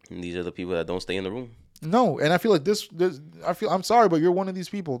 And these are the people that don't stay in the room. No, and I feel like I'm sorry, but you're one of these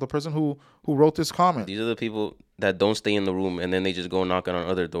people, the person who wrote this comment. These are the people that don't stay in the room, and then they just go knocking on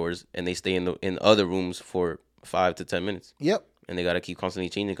other doors, and they stay in other rooms for 5 to 10 minutes. Yep. And they got to keep constantly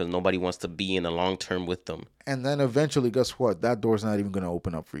changing because nobody wants to be in the long term with them. And then eventually, guess what? That door's not even going to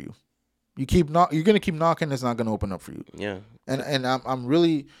open up for you. You're going to keep knocking. It's not going to open up for you. Yeah. And I'm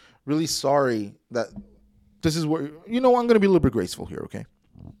really, really sorry that this is where, I'm going to be a little bit graceful here, okay?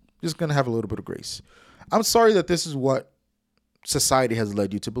 Just going to have a little bit of grace. I'm sorry that this is what society has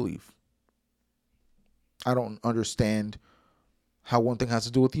led you to believe. I don't understand how one thing has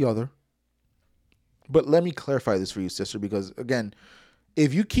to do with the other. But let me clarify this for you, sister, because, again,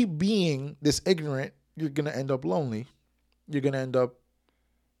 if you keep being this ignorant, you're going to end up lonely. You're going to end up...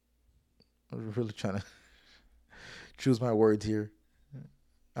 I'm really trying to choose my words here.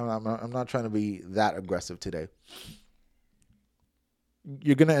 I'm not trying to be that aggressive today.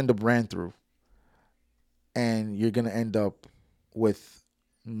 You're going to end up ran through. And you're going to end up with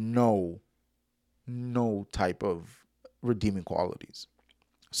no type of redeeming qualities.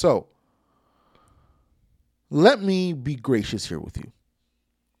 So, let me be gracious here with you.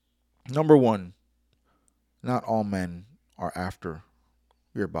 Number one, not all men are after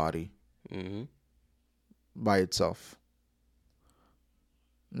your body by itself.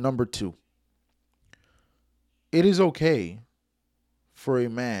 Number two, it is okay for a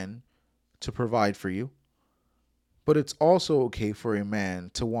man to provide for you, but it's also okay for a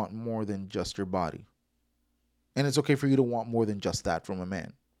man to want more than just your body. And it's okay for you to want more than just that from a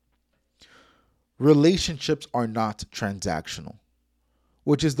man. Relationships are not transactional,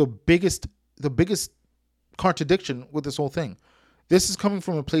 which is the biggest contradiction with this whole thing. This is coming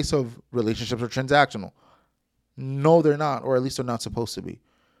from a place of relationships are transactional. No, they're not, or at least they're not supposed to be.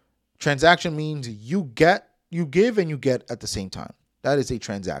 Transaction means you give and you get at the same time. That is a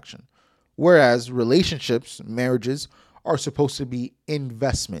transaction. Whereas relationships, marriages, are supposed to be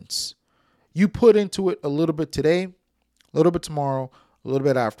investments. You put into it a little bit today, a little bit tomorrow, a little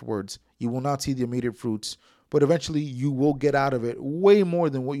bit afterwards. You will not see the immediate fruits, but eventually you will get out of it way more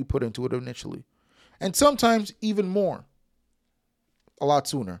than what you put into it initially. And sometimes even more, a lot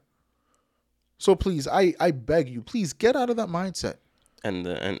sooner. So please, I beg you, please get out of that mindset. And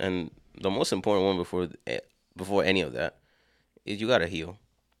the most important one before any of that is you gotta heal,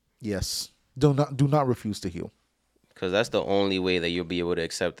 Yes. Do not refuse to heal. because that's the only way that you'll be able to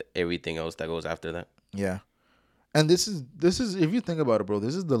accept everything else that goes after that. Yeah. And this is if you think about it, bro,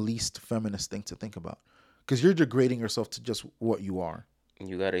 this is the least feminist thing to think about. Because you're degrading yourself to just what you are.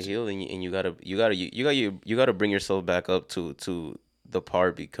 You gotta heal, and you gotta bring yourself back up to the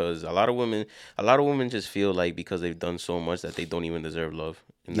part, because a lot of women just feel like because they've done so much that they don't even deserve love,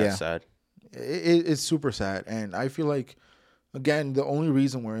 and Yeah. that's sad. It's super sad. And I feel like, again, the only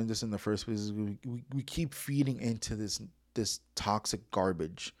reason we're in this in the first place is we keep feeding into this toxic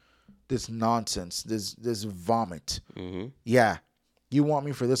garbage, this nonsense, this vomit. Hmm. Yeah. You want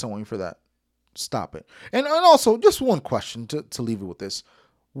me for this, I want you for that. Stop it. And also, just one question to leave it with this.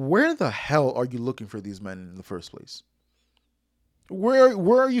 Where the hell are you looking for these men in the first place?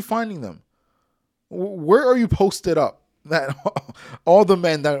 Where are you finding them? Where are you posted up that all the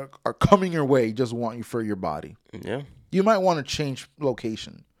men that are coming your way just want you for your body? Yeah. You might want to change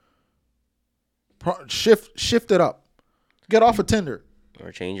location. Shift it up. Get off of Tinder.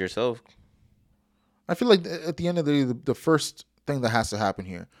 Or change yourself. I feel like at the end of the day, the first thing that has to happen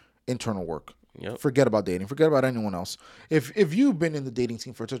here, internal work. Yep. Forget about dating. Forget about anyone else. If you've been in the dating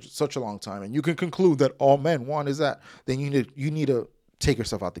scene for such a long time and you can conclude that all men want is that, then you need to take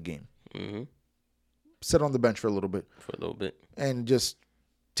yourself out the game. Hmm. Sit on the bench for a little bit For a little bit. and just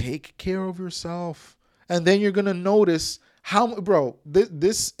take care of yourself. And then you're gonna notice how, bro.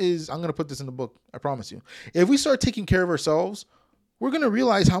 This is, I'm gonna put this in the book. I promise you. If we start taking care of ourselves, we're gonna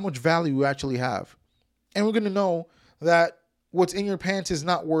realize how much value we actually have, and we're gonna know that what's in your pants is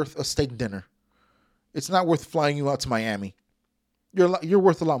not worth a steak dinner. It's not worth flying you out to Miami. You're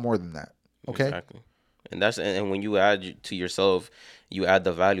worth a lot more than that. Okay. Exactly. And when you add to yourself, you add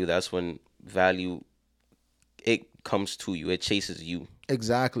the value. That's when value, it comes to you. It chases you.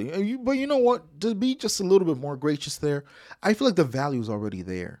 Exactly. But you know what? To be just a little bit more gracious there, I feel like the value is already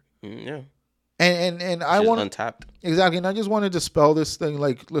there. Yeah. And I Just want untapped. exactly. And I just want to dispel this thing.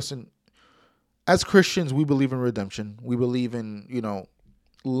 Like, listen, as Christians, we believe in redemption. We believe in,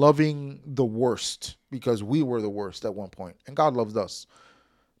 loving the worst because we were the worst at one point, and God loves us.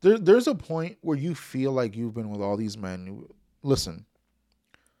 There's a point where you feel like you've been with all these men. Listen,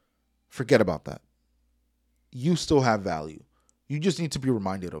 forget about that. You still have value. You just need to be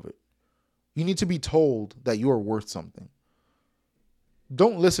reminded of it. You need to be told that you are worth something.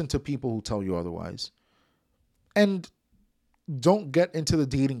 Don't listen to people who tell you otherwise. And don't get into the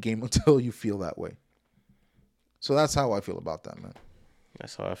dating game until you feel that way. So that's how I feel about that, man.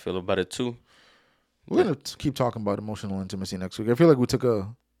 That's how I feel about it too. We're going to keep talking about emotional intimacy next week. I feel like we took a...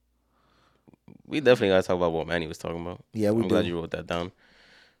 We definitely gotta talk about what Manny was talking about. Yeah, I'm glad you wrote that down.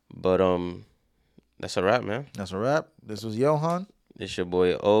 But that's a wrap, man. That's a wrap. This was Johan. It's your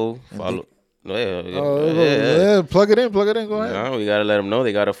boy O. Follow. No, Yeah. Plug it in. Go ahead. No, we gotta let them know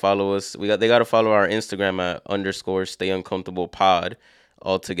they gotta follow us. They gotta follow our Instagram at _stayuncomfortablepod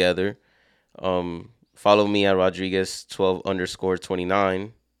all together. Follow me at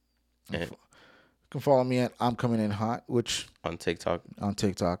Rodriguez12_29. And You can follow me at I'm Coming In Hot, which on TikTok.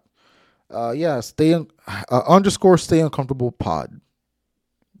 Stay uncomfortable pod.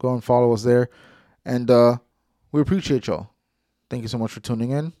 Go and follow us there, and we appreciate y'all. Thank you so much for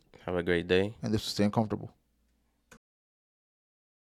tuning in. Have a great day. And this was Stay Uncomfortable.